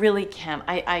 I really can't.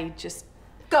 I just...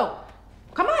 Go.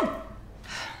 Come on.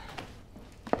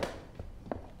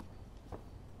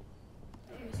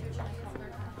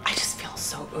 I just feel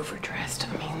so overdressed.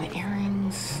 I mean, the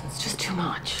earrings, it's just too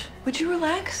much. Would you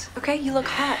relax? Okay, you look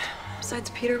hot.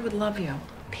 Besides, Peter would love you.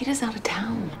 Peter's out of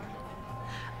town.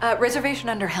 Reservation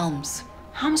under Helms.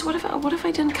 Helms, what if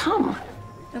I didn't come?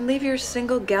 And leave your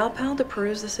single gal pal to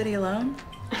peruse the city alone?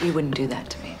 You wouldn't do that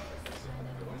to me.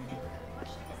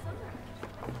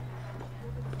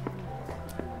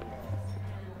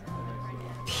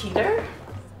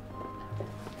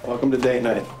 Welcome to date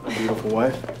night, my beautiful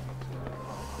wife.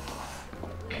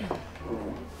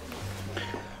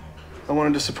 I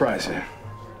wanted to surprise you.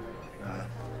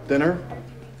 Dinner,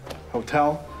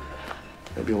 hotel,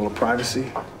 maybe a little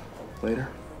privacy later.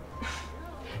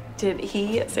 Did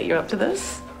he set you up to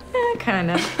this? Kind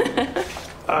of.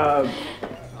 I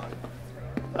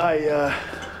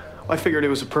figured it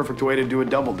was a perfect way to do a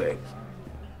double date.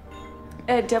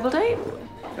 A double date?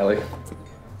 Ellie?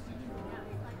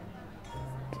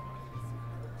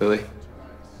 Lily?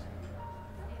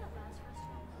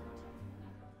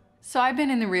 So I've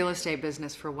been in the real estate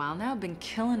business for a while now. I've been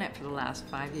killing it for the last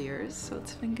 5 years, so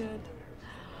it's been good.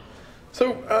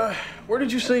 So, where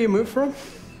did you say you moved from?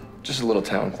 Just a little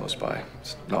town close by.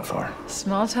 It's not far.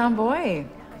 Small town boy.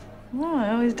 Oh, I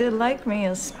always did like me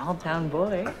a small town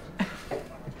boy.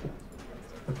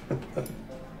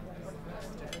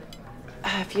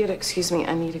 If you'd excuse me,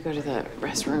 I need to go to the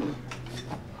restroom.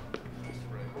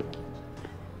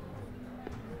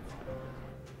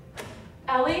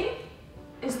 Ellie?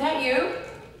 Is that you?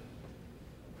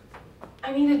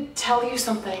 I need to tell you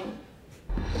something.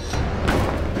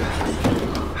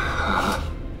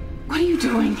 What are you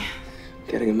doing?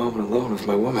 Getting a moment alone with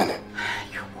my woman.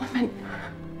 Your woman.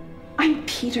 I'm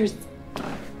Peter's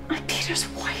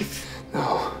wife.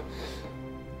 No.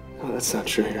 No, that's not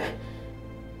true.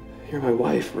 You're my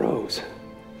wife, Rose.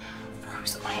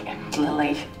 Rose, I am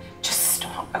Lily. Just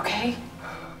stop, okay?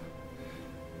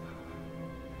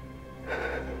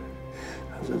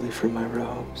 A lily for my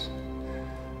rose.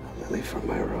 A lily for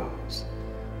my rose.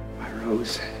 My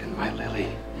rose and my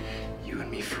lily. You and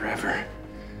me forever.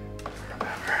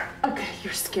 Remember. Okay,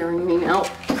 you're scaring me now.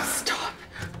 Stop.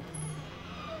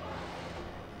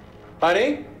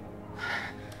 Honey?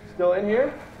 Still in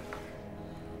here?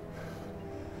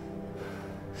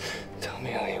 Tell me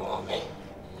how you want me.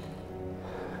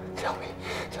 Tell me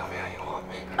how you want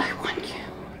me. I want you.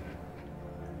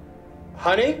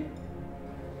 Honey?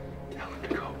 Tell him to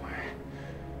go away.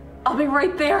 I'll be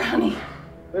right there, honey.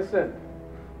 Listen,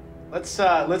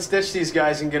 let's ditch these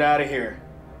guys and get out of here.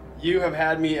 You have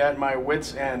had me at my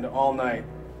wit's end all night.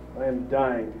 I am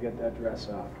dying to get that dress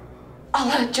off. I'll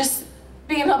let it just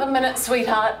be another minute,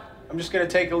 sweetheart. I'm just gonna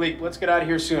take a leak. Let's get out of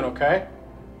here soon, okay?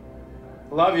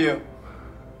 Love you.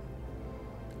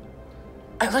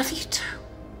 I love you too.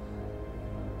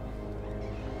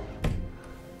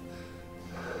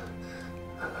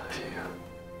 I love you.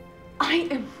 I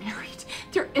am married.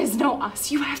 There is no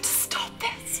us. You have to stop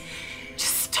this.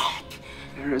 Just stop.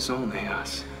 There is only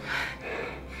us.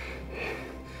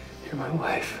 You're my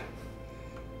wife.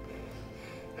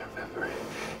 Remember,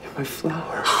 you're my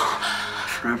flower.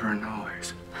 Forever and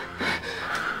always.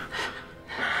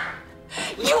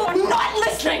 You are not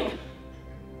listening.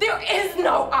 There is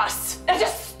no us. Now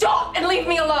just stop and leave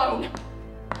me alone.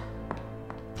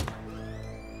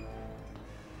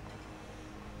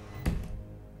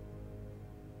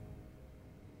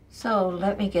 So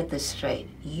let me get this straight.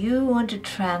 You want to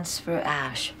transfer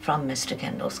Ash from Mr.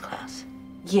 Kendall's class?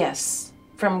 Yes,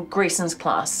 from Grayson's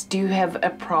class. Do you have a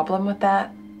problem with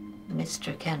that?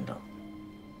 Mr. Kendall?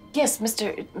 Yes,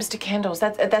 Mr. Kendall's.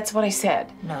 That's what I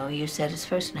said. No, you said his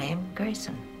first name,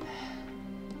 Grayson.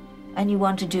 And you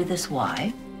want to do this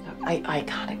why? I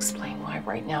can't explain why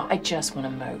right now. I just want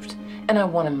to move. And I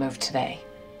want to move today.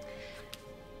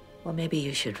 Well, maybe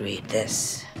you should read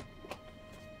this.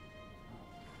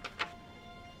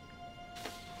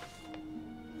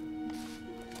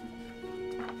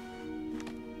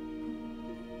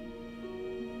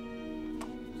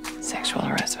 Sexual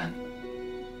harassment.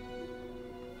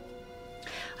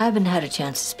 I haven't had a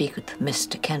chance to speak with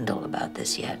Mr. Kendall about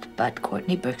this yet, but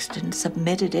Courtney Brixton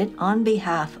submitted it on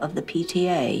behalf of the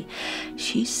PTA.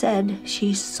 She said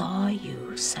she saw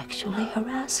you sexually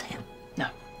harass him. No.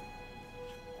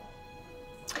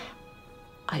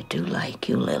 I do like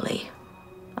you, Lily.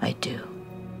 I do.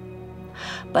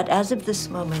 But as of this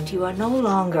moment, you are no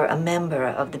longer a member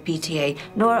of the PTA,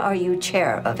 nor are you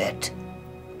chair of it.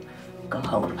 Go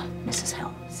home, Mrs.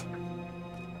 Helms.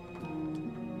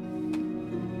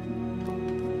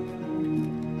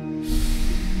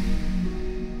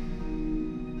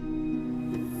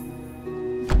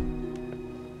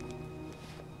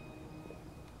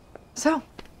 So,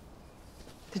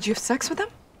 did you have sex with him?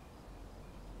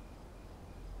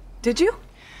 Did you?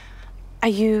 Are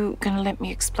you gonna let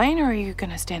me explain, or are you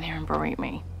gonna stand here and berate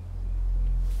me?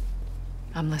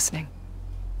 I'm listening.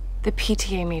 The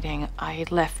PTA meeting, I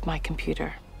left my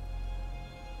computer.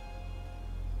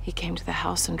 He came to the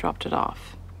house and dropped it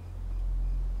off.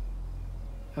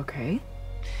 Okay.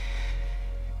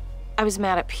 I was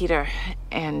mad at Peter,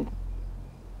 and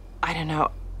I don't know.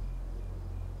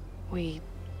 We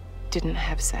didn't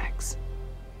have sex.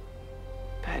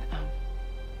 But,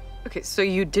 Okay, so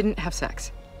you didn't have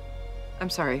sex. I'm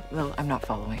sorry, Lil, I'm not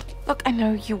following. look, I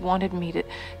know you wanted me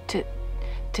to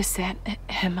set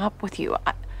him up with you.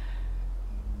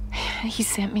 He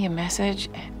sent me a message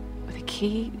with a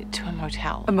key to a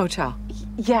motel. A motel?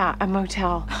 Yeah, a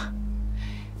motel.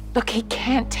 Look, he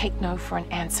can't take no for an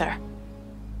answer.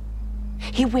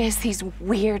 He wears these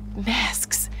weird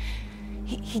masks.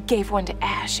 He gave one to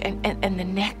Ash and the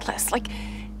necklace. Like,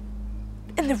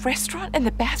 in the restaurant, in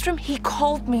the bathroom, he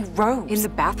called me Rose. In the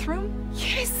bathroom?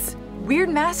 Yes. Weird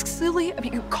masks, Lily? I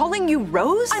mean, you're calling you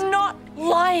Rose? I'm not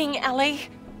lying, Ellie.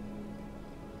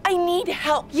 I need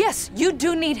help. Yes, you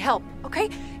do need help, okay?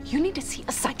 You need to see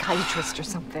a psychiatrist or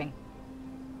something.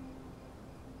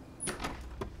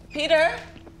 Peter?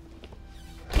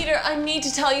 Peter, I need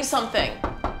to tell you something.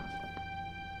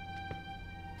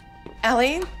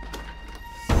 Ellie?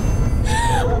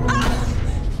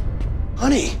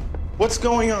 Honey, what's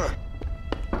going on?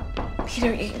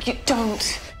 Peter, you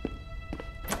don't.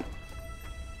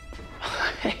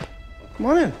 Hey, come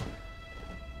on in.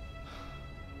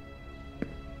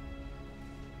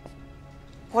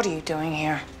 What are you doing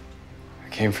here? I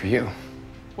came for you.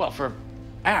 Well, for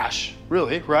Ash,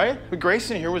 really, right?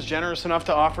 Grayson here was generous enough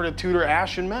to offer to tutor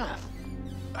Ash in math.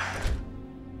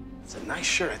 It's a nice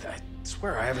shirt. I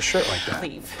swear I have a shirt like that.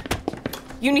 Leave.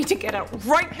 You need to get out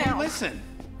right now. Hey, listen,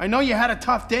 I know you had a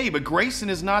tough day, but Grayson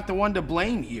is not the one to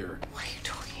blame here. What are you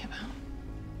talking about?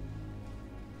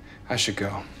 I should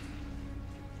go.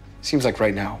 Seems like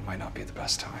right now might not be the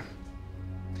best time.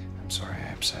 I'm sorry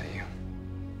I upset you.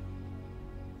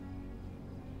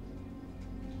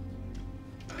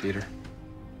 Peter.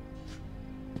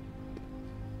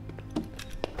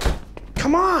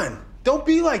 Come on! Don't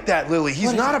be like that, Lily. He's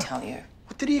What not did a... he tell you?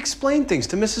 What did he explain things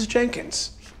to Mrs.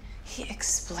 Jenkins? He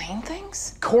explained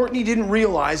things? Courtney didn't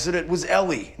realize that it was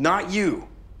Ellie, not you,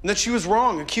 and that she was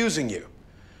wrong accusing you.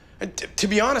 And to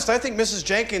be honest, I think Mrs.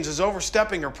 Jenkins is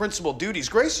overstepping her principal duties.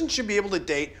 Grayson should be able to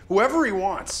date whoever he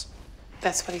wants.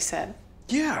 That's what he said.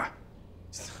 Yeah.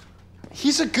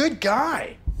 He's a good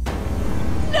guy.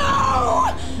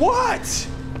 No! What?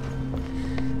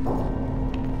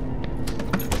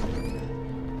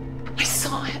 I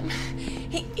saw him.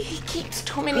 He keeps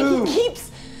tormenting. Who? He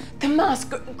keeps the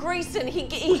mask. Grayson, he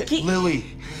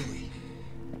Lily,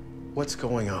 what's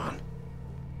going on?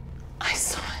 I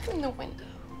saw him in the window.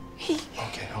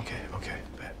 Okay.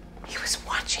 He was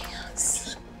watching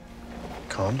us.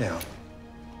 Calm down.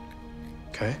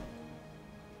 Okay?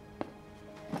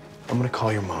 I'm gonna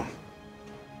call your mom.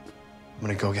 I'm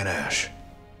gonna go get Ash.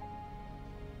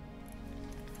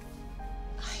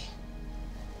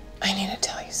 I need to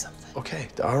tell you something. Okay,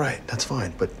 all right, that's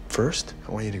fine. But first,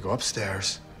 I want you to go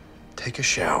upstairs, take a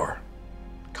shower,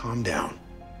 calm down.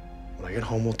 When I get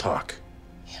home, we'll talk.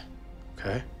 Yeah.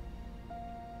 Okay?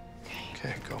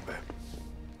 Okay, go, babe.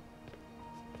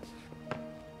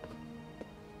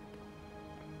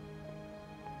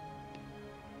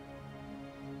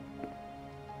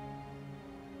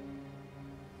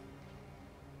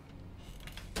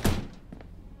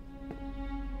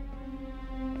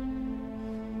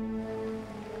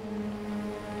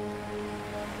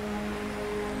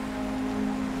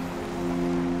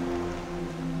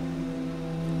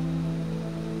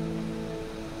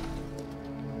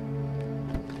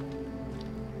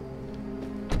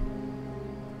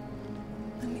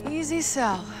 Easy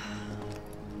sell.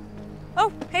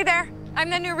 Oh, hey there. I'm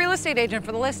the new real estate agent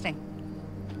for the listing.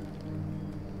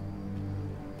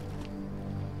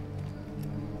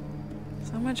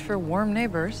 So much for warm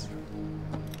neighbors.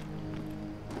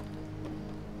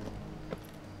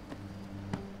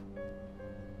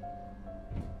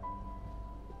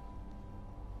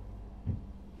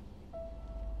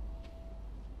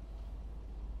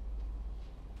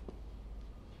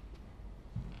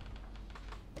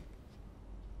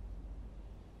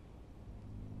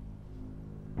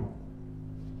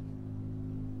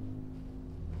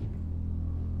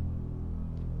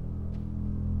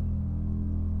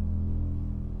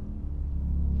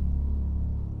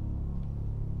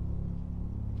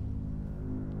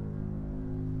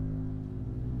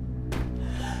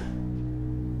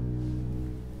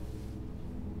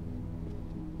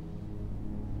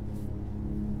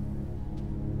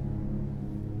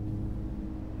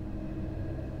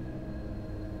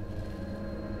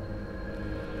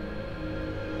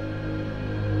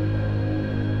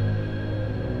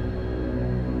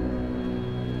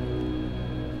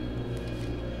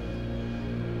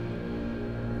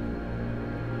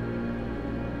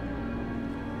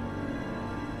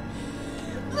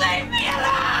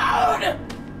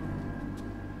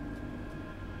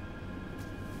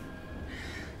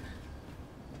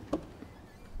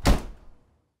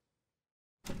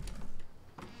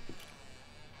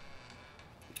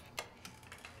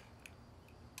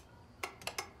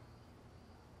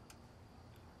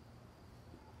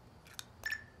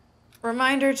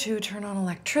 Reminder to turn on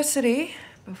electricity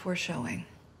before showing.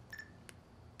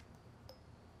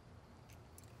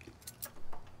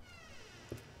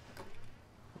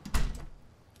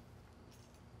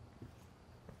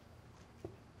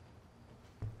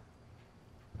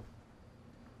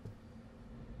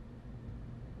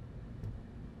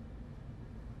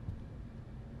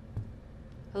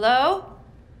 Hello?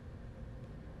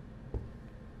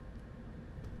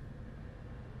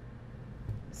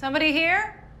 Somebody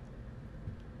here?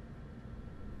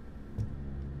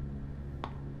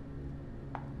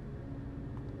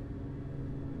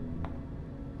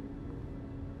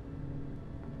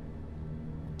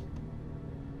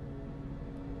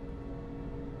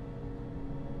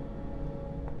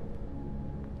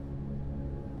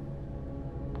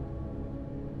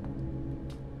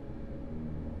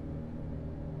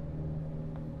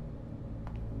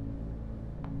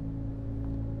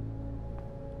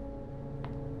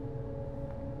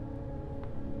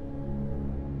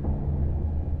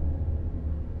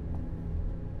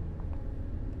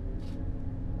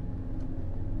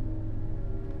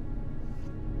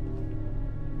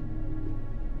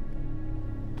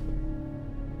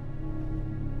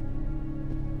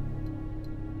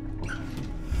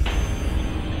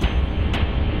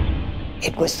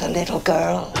 It was the little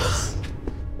girl.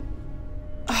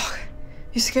 Oh,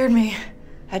 you scared me.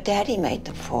 Her daddy made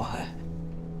them for her.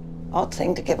 Odd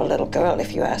thing to give a little girl,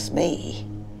 if you ask me.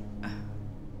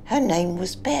 Her name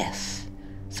was Beth.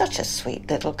 Such a sweet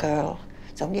little girl.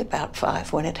 It's only about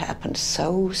 5 when it happened.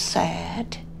 So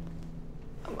sad.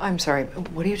 I'm sorry,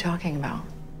 what are you talking about?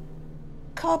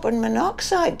 Carbon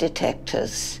monoxide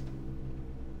detectors.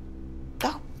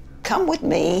 Oh, come with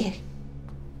me.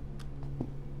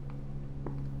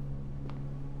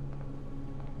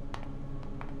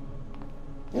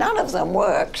 None of them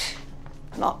worked.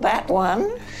 Not that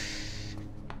one.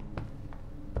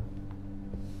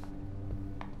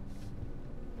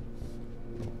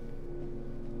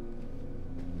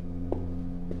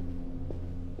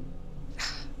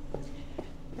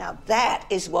 Now that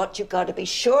is what you've got to be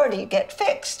sure to get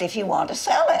fixed if you want to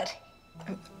sell it.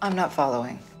 I'm not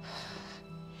following.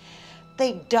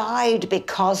 They died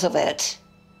because of it.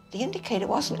 The indicator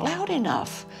wasn't loud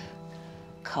enough.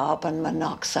 Carbon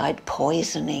monoxide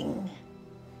poisoning.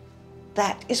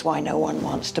 That is why no one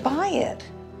wants to buy it.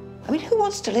 I mean, who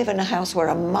wants to live in a house where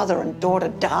a mother and daughter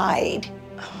died?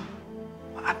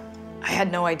 I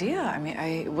had no idea. I mean,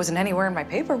 it wasn't anywhere in my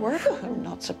paperwork. I'm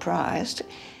not surprised.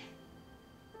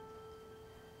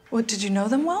 What, did you know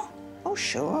them well? Oh,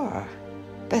 sure.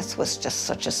 Beth was just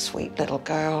such a sweet little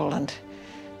girl, and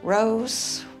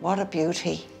Rose, what a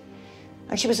beauty.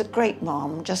 And she was a great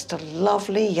mom, just a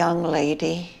lovely young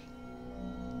lady.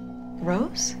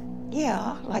 Rose?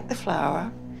 Yeah, like the flower.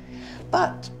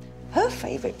 But her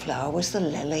favorite flower was the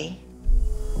lily.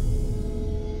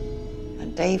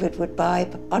 And David would buy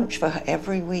a bunch for her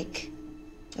every week.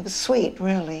 It was sweet,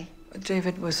 really.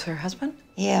 David was her husband?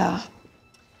 Yeah.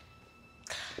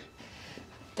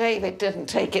 David didn't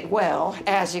take it well,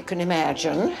 as you can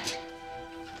imagine.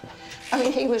 I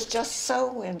mean, he was just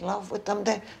so in love with them.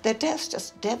 Their deaths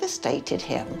just devastated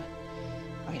him.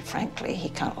 I mean, frankly, he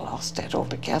kind of lost it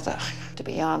altogether, to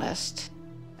be honest.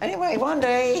 Anyway, one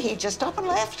day, he just up and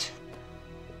left.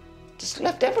 Just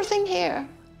left everything here.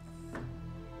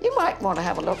 You might want to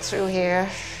have a look through here.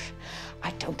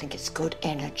 I don't think it's good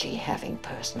energy having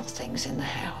personal things in the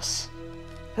house.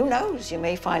 Who knows? You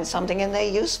may find something in there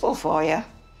useful for you.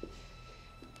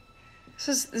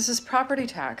 This is property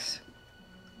tax.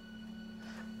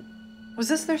 Was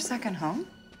this their second home?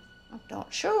 I'm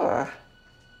not sure.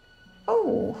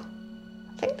 Oh,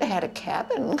 I think they had a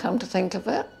cabin, come to think of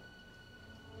it.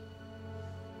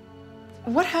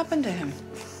 What happened to him?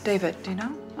 David, do you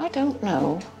know? I don't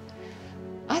know.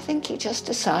 I think he just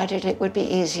decided it would be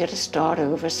easier to start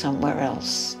over somewhere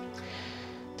else.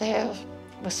 There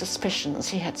were suspicions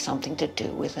he had something to do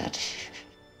with it.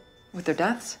 With their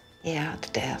deaths? Yeah, the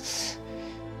deaths.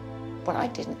 But I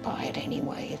didn't buy it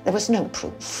anyway. There was no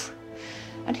proof.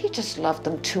 And he just loved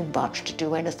them too much to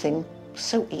do anything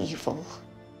so evil.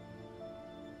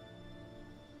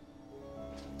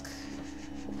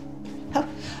 Oh,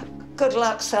 good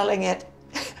luck selling it.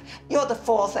 You're the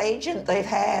 4th agent they've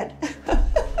had.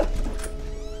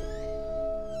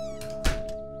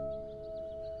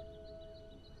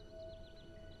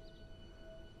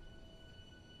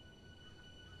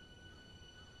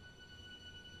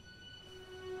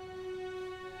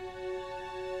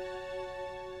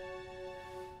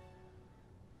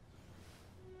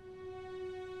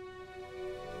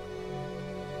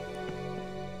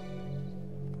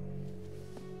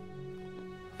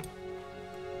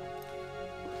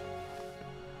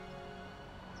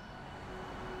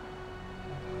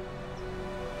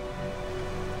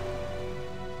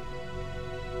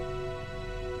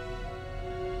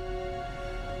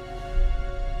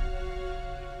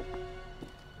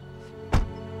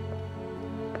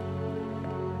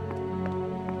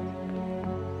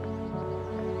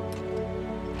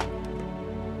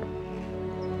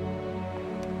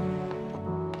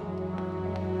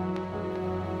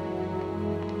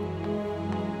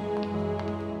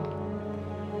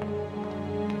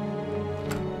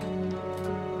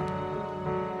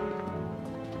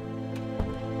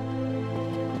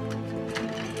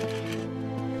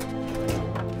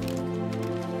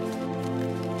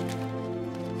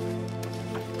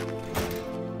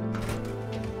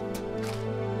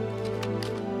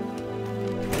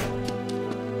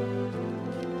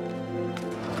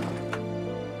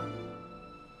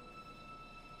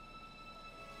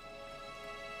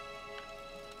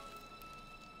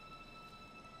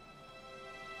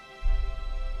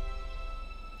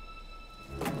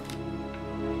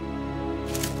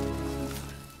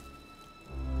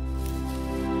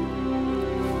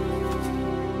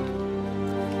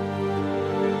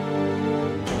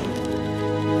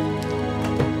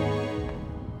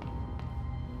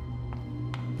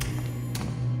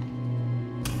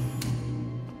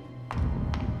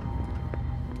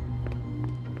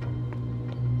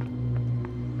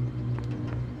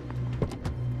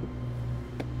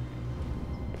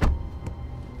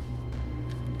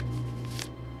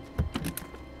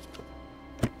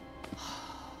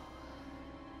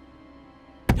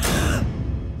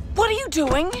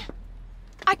 doing?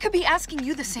 I could be asking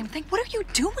you the same thing. What are you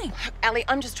doing? Ellie,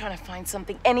 I'm just trying to find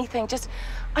something, anything. Just,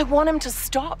 I want him to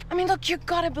stop. I mean, look, you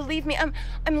gotta believe me.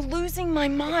 I'm losing my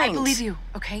mind. I believe you,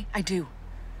 okay? I do.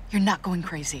 You're not going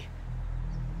crazy.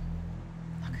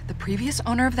 Look, the previous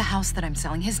owner of the house that I'm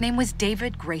selling, his name was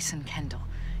David Grayson Kendall.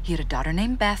 He had a daughter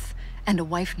named Beth and a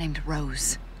wife named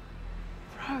Rose.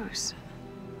 Rose?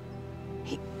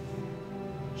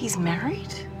 He's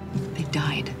married? They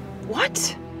died.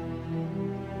 What?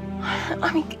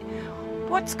 I mean,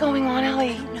 what's going on,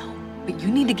 Ellie? I don't know. But you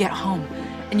need to get home.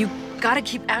 And you gotta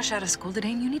keep Ash out of school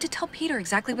today, and you need to tell Peter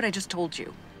exactly what I just told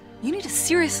you. You need to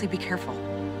seriously be careful.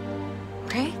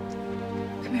 Okay?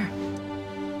 Come here.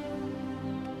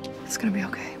 It's gonna be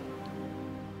okay.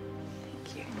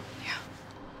 Thank you. Yeah.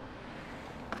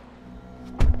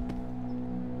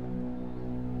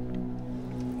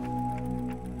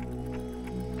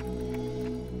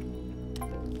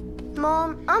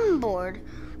 Mom, I'm bored.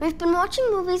 We've been watching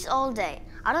movies all day.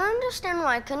 I don't understand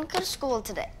why I couldn't go to school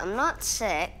today. I'm not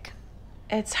sick.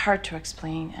 It's hard to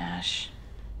explain, Ash.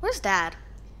 Where's Dad?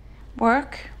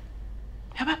 Work?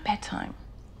 How about bedtime?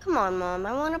 Come on, Mom.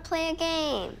 I want to play a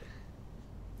game.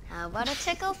 How about a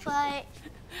tickle fight?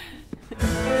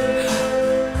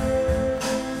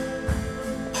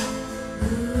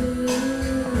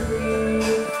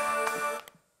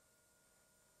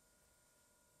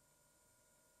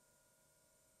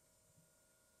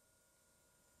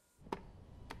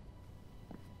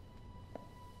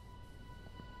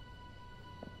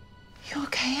 You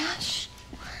okay, Ash?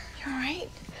 You all right?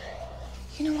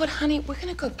 You know what, honey? We're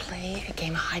gonna go play a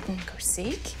game of hide and go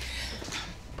seek.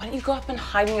 Why don't you go up and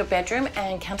hide in your bedroom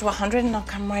and count to 100 and I'll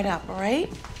come right up, all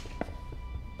right?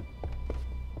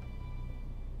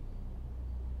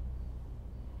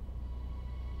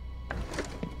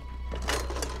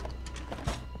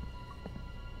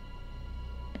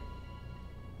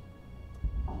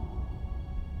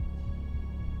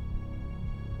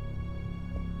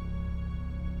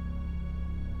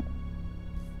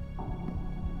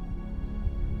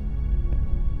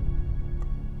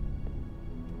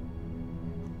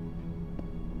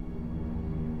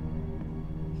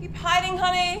 Keep hiding,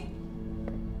 honey.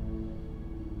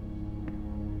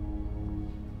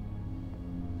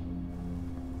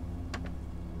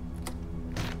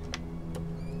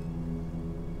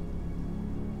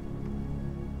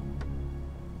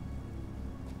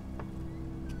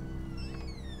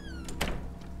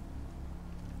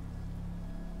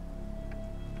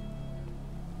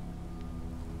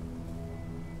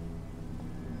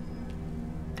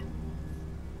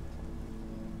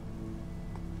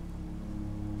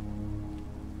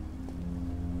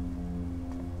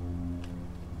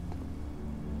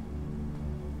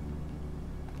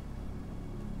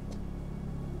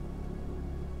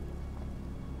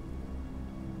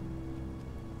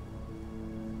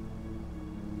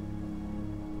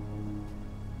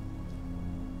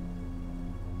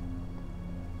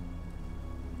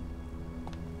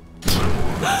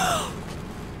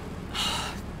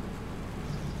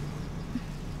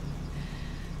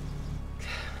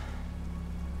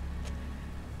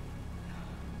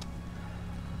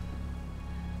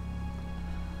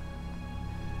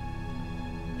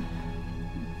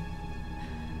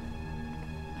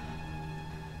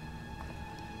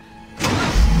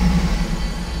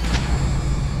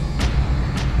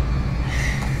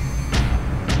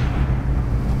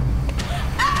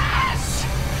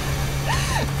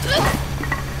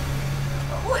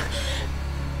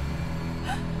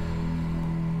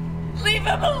 Leave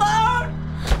him alone!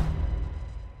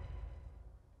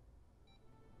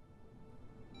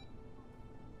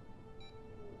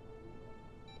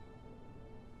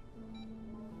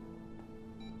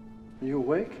 Are you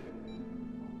awake?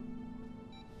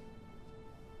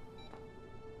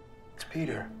 It's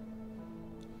Peter.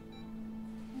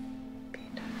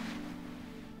 Peter,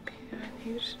 I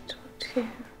need to talk to you.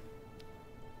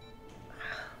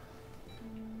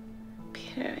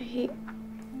 Peter,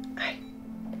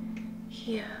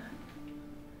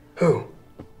 Who?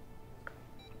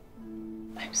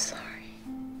 I'm sorry.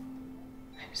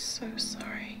 I'm so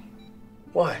sorry.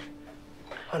 Why?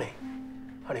 Honey,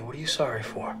 what are you sorry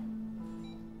for?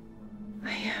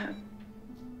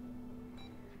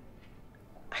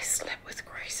 I slept with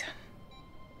Grayson.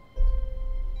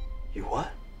 You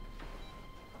what?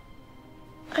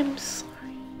 I'm sorry.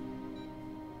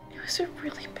 It was a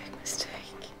really big mistake.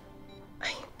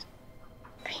 I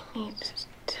need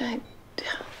to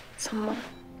tell someone.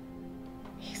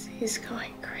 He's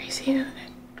going crazy and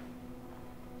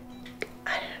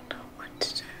I don't know what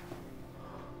to do.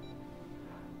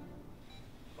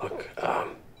 Look,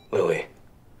 Lily,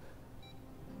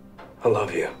 I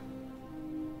love you.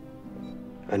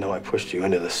 I know I pushed you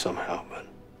into this somehow, but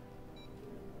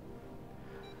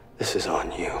this is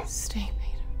on you. Stay,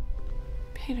 Peter.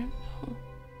 Peter, no.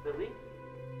 Lily?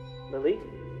 Lily?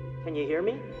 Can you hear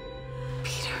me?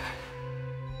 Peter.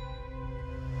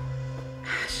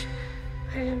 Ash,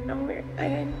 I didn't know where.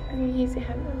 I mean, he's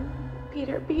had them.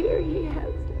 Peter, he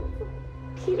has them.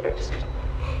 Peter.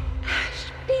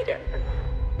 Ash, Peter.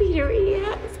 Peter, he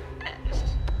has Ash.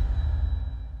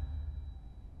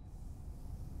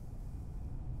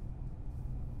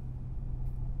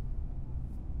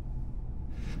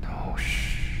 No,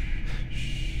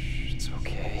 shh, it's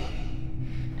okay.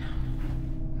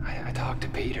 I talked to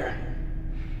Peter.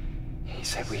 He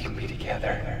said we can be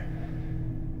together.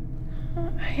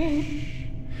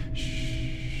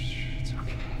 Shh, it's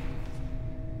okay.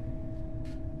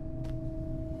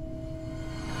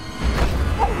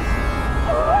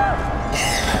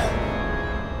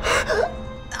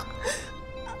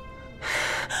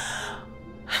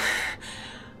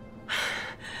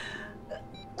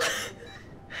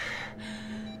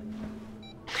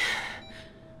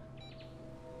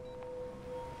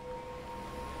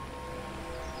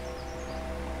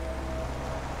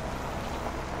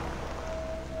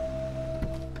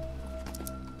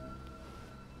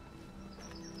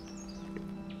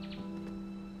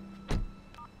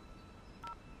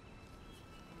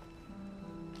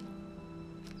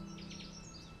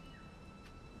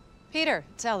 Peter,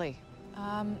 it's Ellie.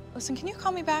 Listen, can you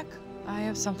call me back? I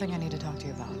have something I need to talk to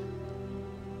you about.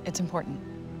 It's important.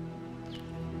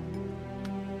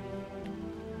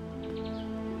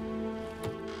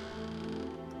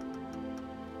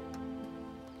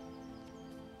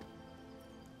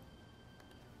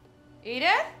 Edith?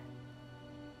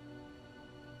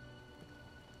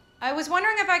 I was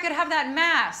wondering if I could have that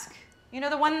mask. You know,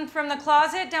 the one from the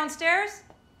closet downstairs?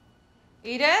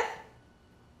 Edith?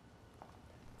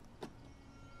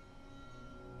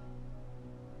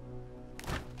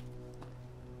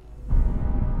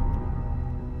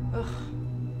 Ugh,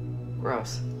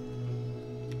 gross.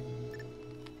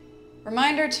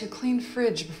 Reminder to clean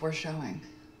fridge before showing.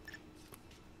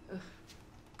 Ugh.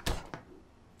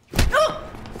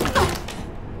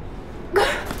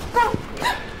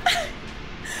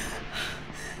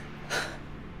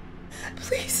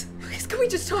 Please, can we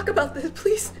just talk about this,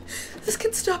 please? This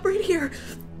can stop right here.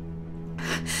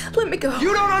 Let me go.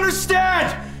 You don't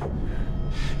understand!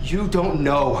 You don't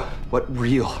know what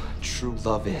real, true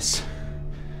love is.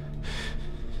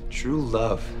 True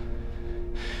love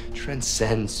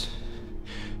transcends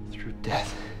through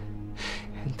death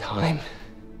and time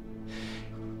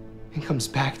and comes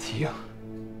back to you.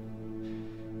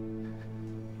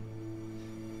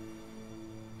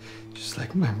 Just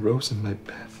like my Rose and my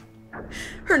Beth.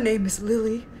 Her name is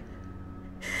Lilly,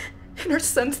 and her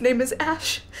son's name is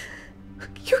Ash.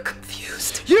 You're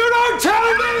confused. You don't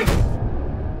tell me!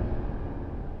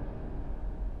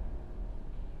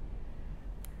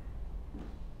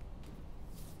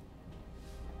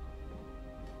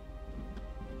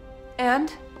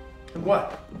 And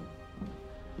what?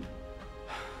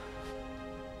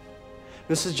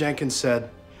 Mrs. Jenkins said that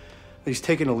he's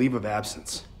taking a leave of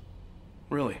absence.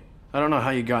 Really? I don't know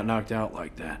how you got knocked out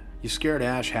like that. You scared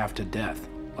Ash half to death.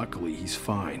 Luckily, he's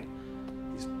fine.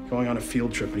 He's going on a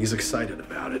field trip and he's excited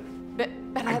about it. but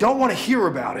I don't want to hear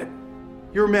about it.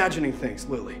 You're imagining things,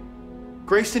 Lily.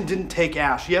 Grayson didn't take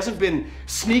Ash. He hasn't been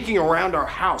sneaking around our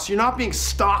house. You're not being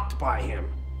stalked by him.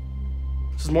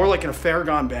 This is more like an affair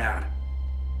gone bad.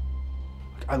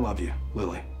 I love you,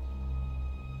 Lily.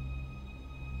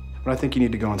 But I think you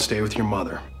need to go and stay with your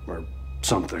mother, or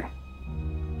something.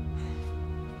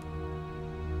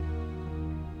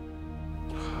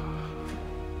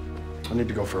 I need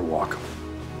to go for a walk.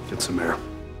 Get some air.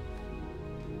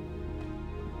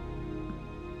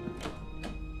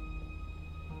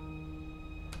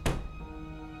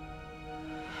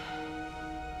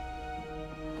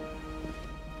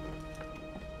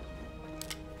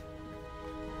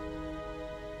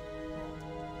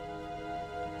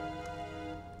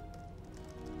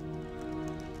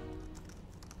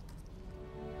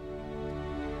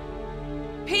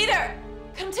 Peter!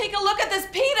 Come take a look at this,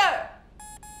 Peter!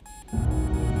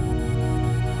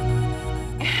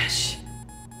 Ash.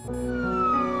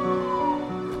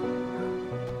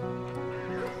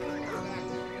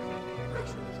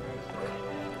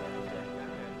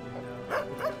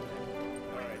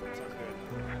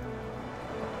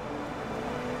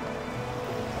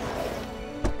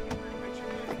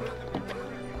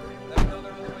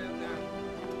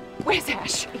 Where's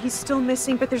Ash? He's still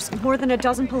missing, but there's more than a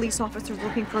dozen police officers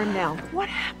looking for him now. What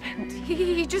happened?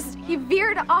 He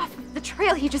veered off the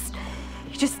trail. He just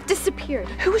disappeared.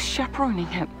 Who was chaperoning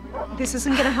him? This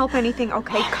isn't gonna help anything,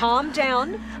 okay? Calm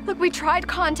down. Look, we tried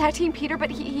contacting Peter,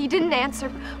 but he didn't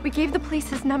answer. We gave the police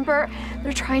his number.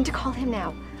 They're trying to call him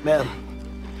now. Ma'am,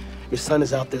 your son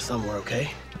is out there somewhere, okay?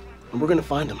 And we're gonna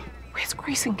find him. Where's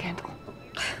Grayson, Kendall?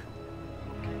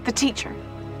 The teacher.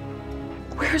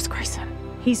 Where's Grayson?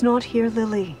 He's not here,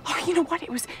 Lily. Oh, you know what?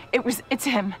 It's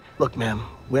him. Look, ma'am,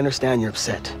 we understand you're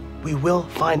upset. We will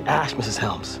find Ash, Mrs.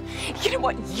 Helms. You know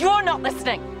what? You're not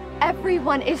listening.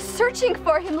 Everyone is searching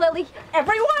for him, Lily.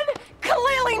 Everyone?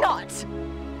 Clearly not.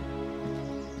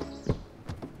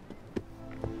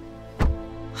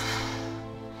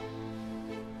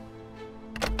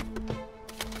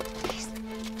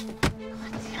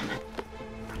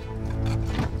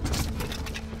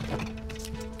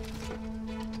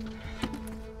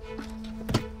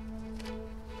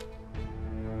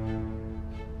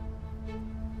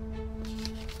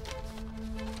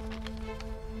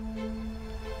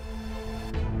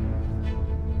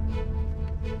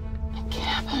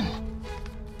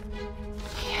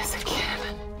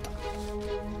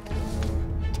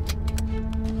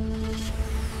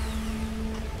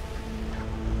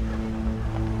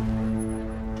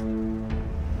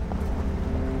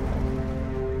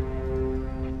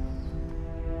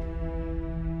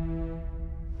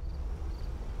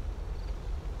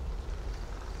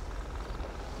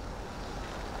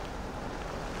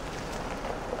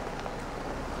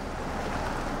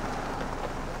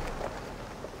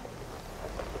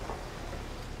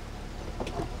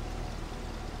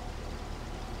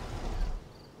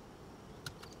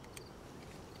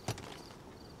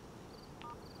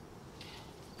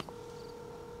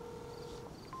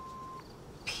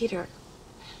 Peter,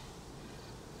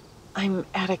 I'm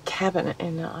at a cabin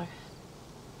in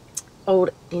Old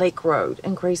Lake Road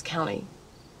in Grays County.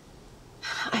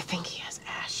 I think he has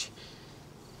Ash.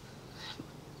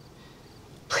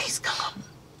 Please come.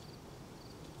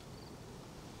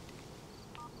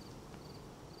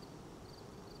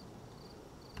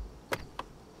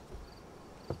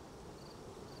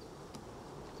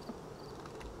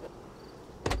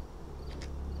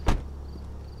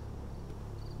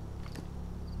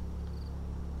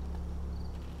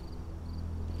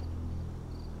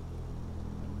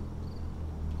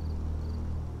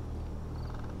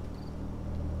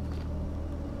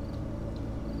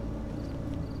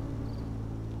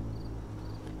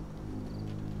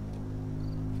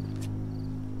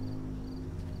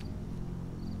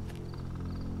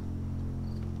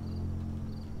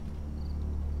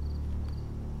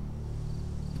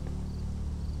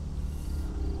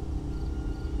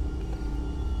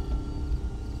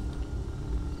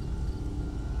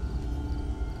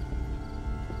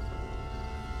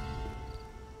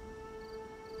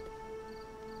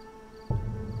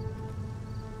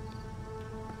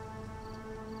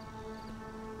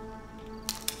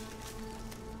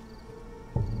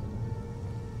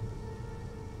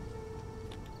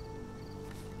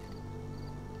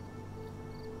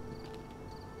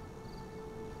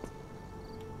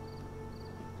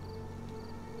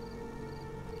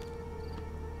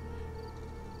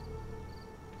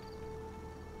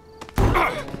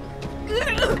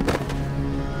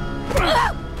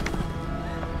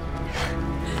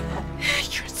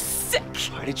 You're sick.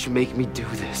 Why did you make me do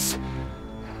this?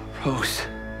 Rose.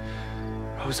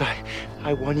 Rose,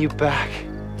 I won you back.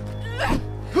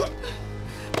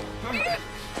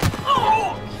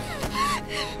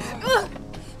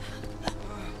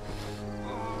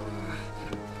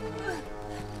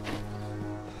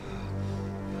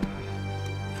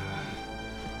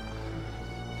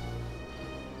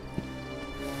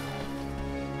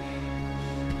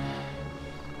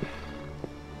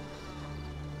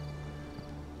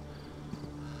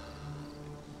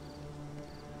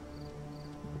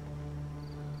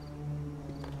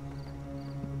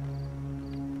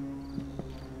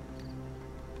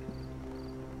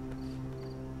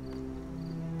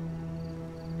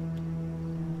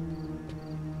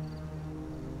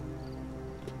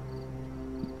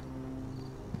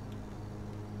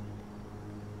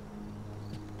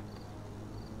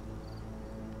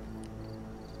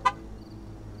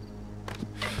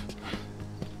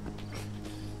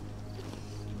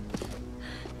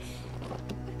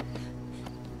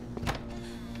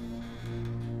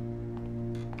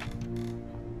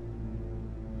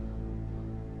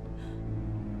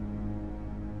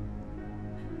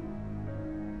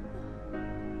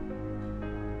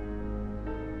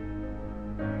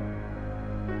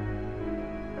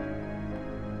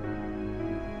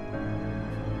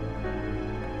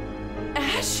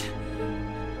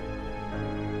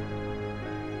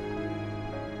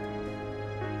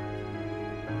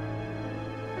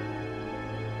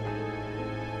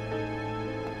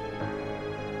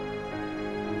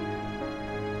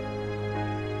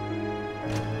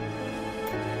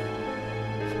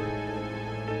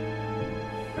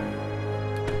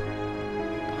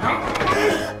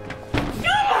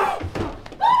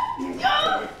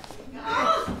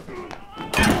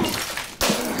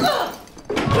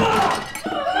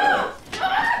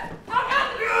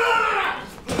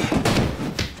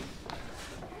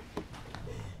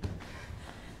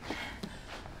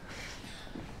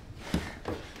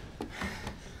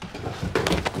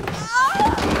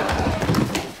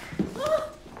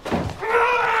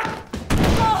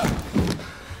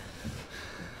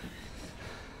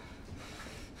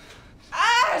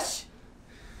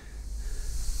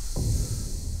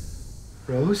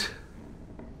 Rose?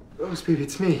 Rose, baby,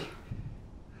 it's me.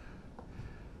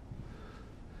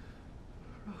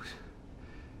 Rose.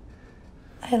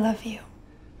 I love you.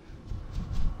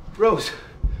 Rose.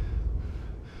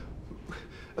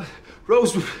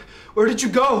 Rose, where did you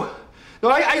go? No,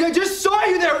 I just saw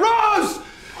you there, Rose!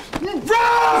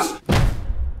 Rose!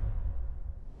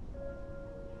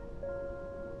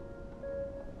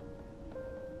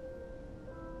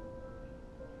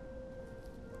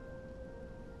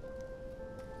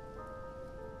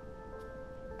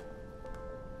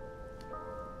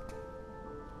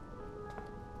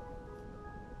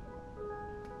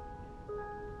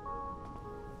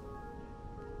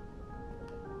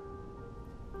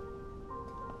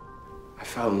 I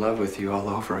fell in love with you all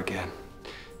over again.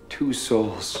 Two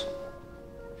souls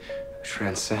who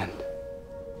transcend.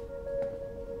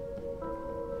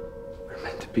 We're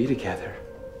meant to be together.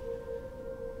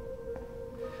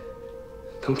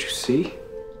 Don't you see?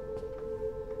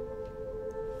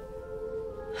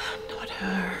 Not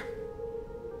her.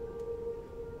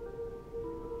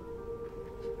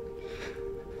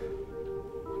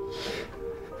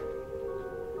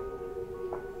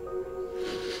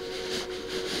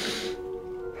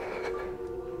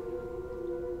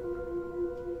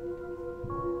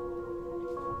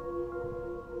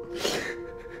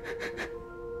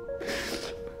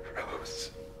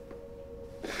 Rose.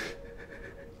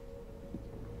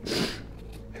 My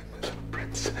little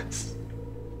princess.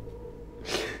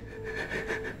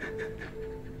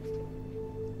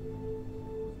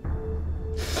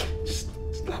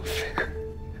 It's not fair.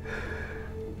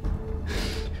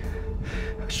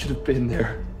 I should have been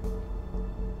there.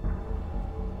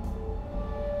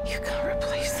 You can't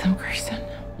replace them, Grayson.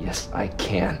 Yes, I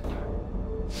can.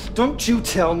 Don't you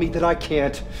tell me that I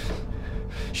can't.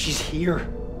 She's here.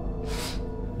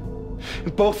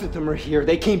 Both of them are here.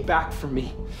 They came back for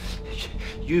me.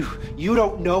 You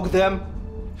don't know them.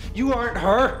 You aren't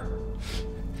her.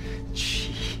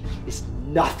 She is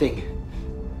nothing.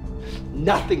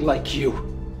 Nothing like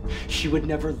you. She would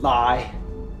never lie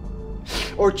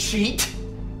or cheat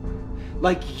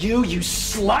like you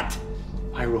slut.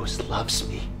 My Rose loves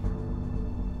me.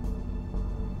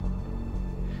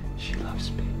 She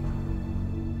loves me.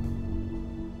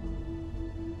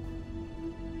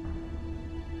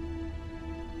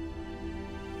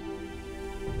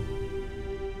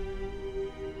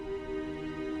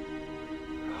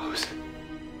 Rose.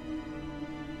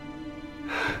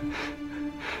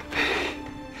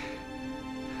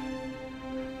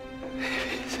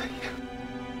 Baby, is that you?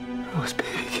 Rose,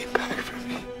 baby, came back for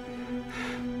me.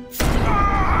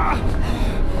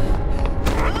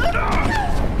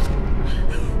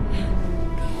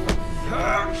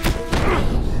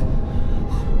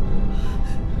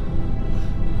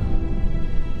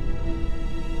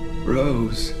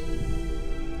 Rose.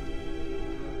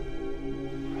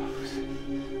 Rose.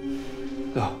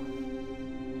 No.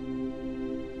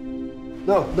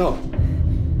 No, no.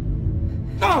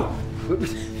 No!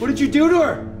 What did you do to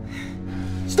her?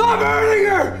 Stop hurting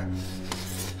her!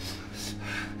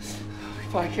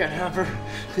 If I can't have her,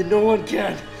 then no one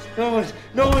can. No one.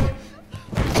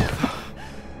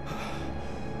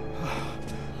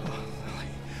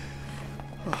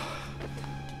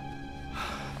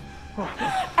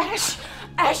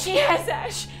 Ash, she has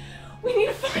Ash. We need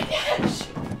to find Ash.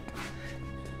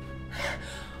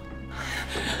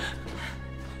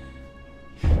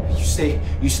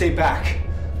 You stay back.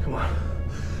 Come on.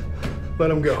 Let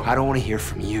him go. I don't want to hear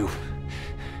from you.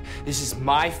 This is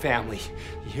my family.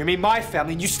 You hear me? My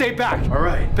family, and you stay back. All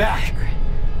right. Back.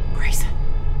 Grayson.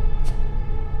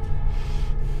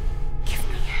 Give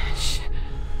me Ash.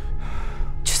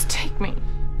 Just take me.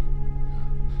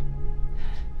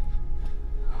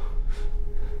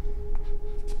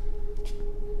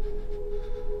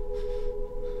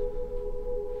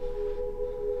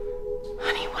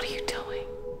 Honey, what are you doing?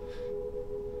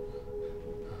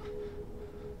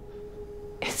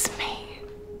 It's me.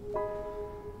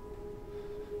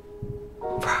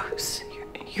 Rose,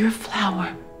 you're a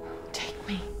flower. Take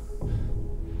me.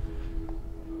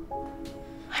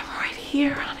 I'm right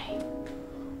here, honey.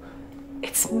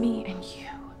 It's me and you.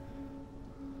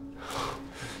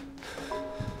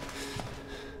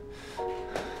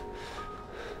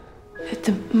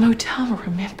 But the motel,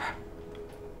 remember?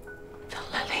 The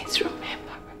lilies,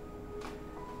 remember?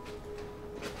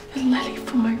 The lily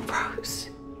for my rose.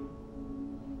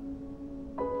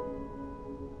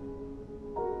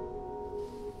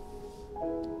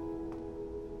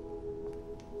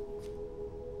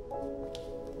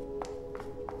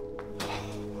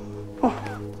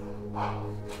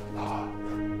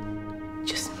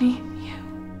 Just me.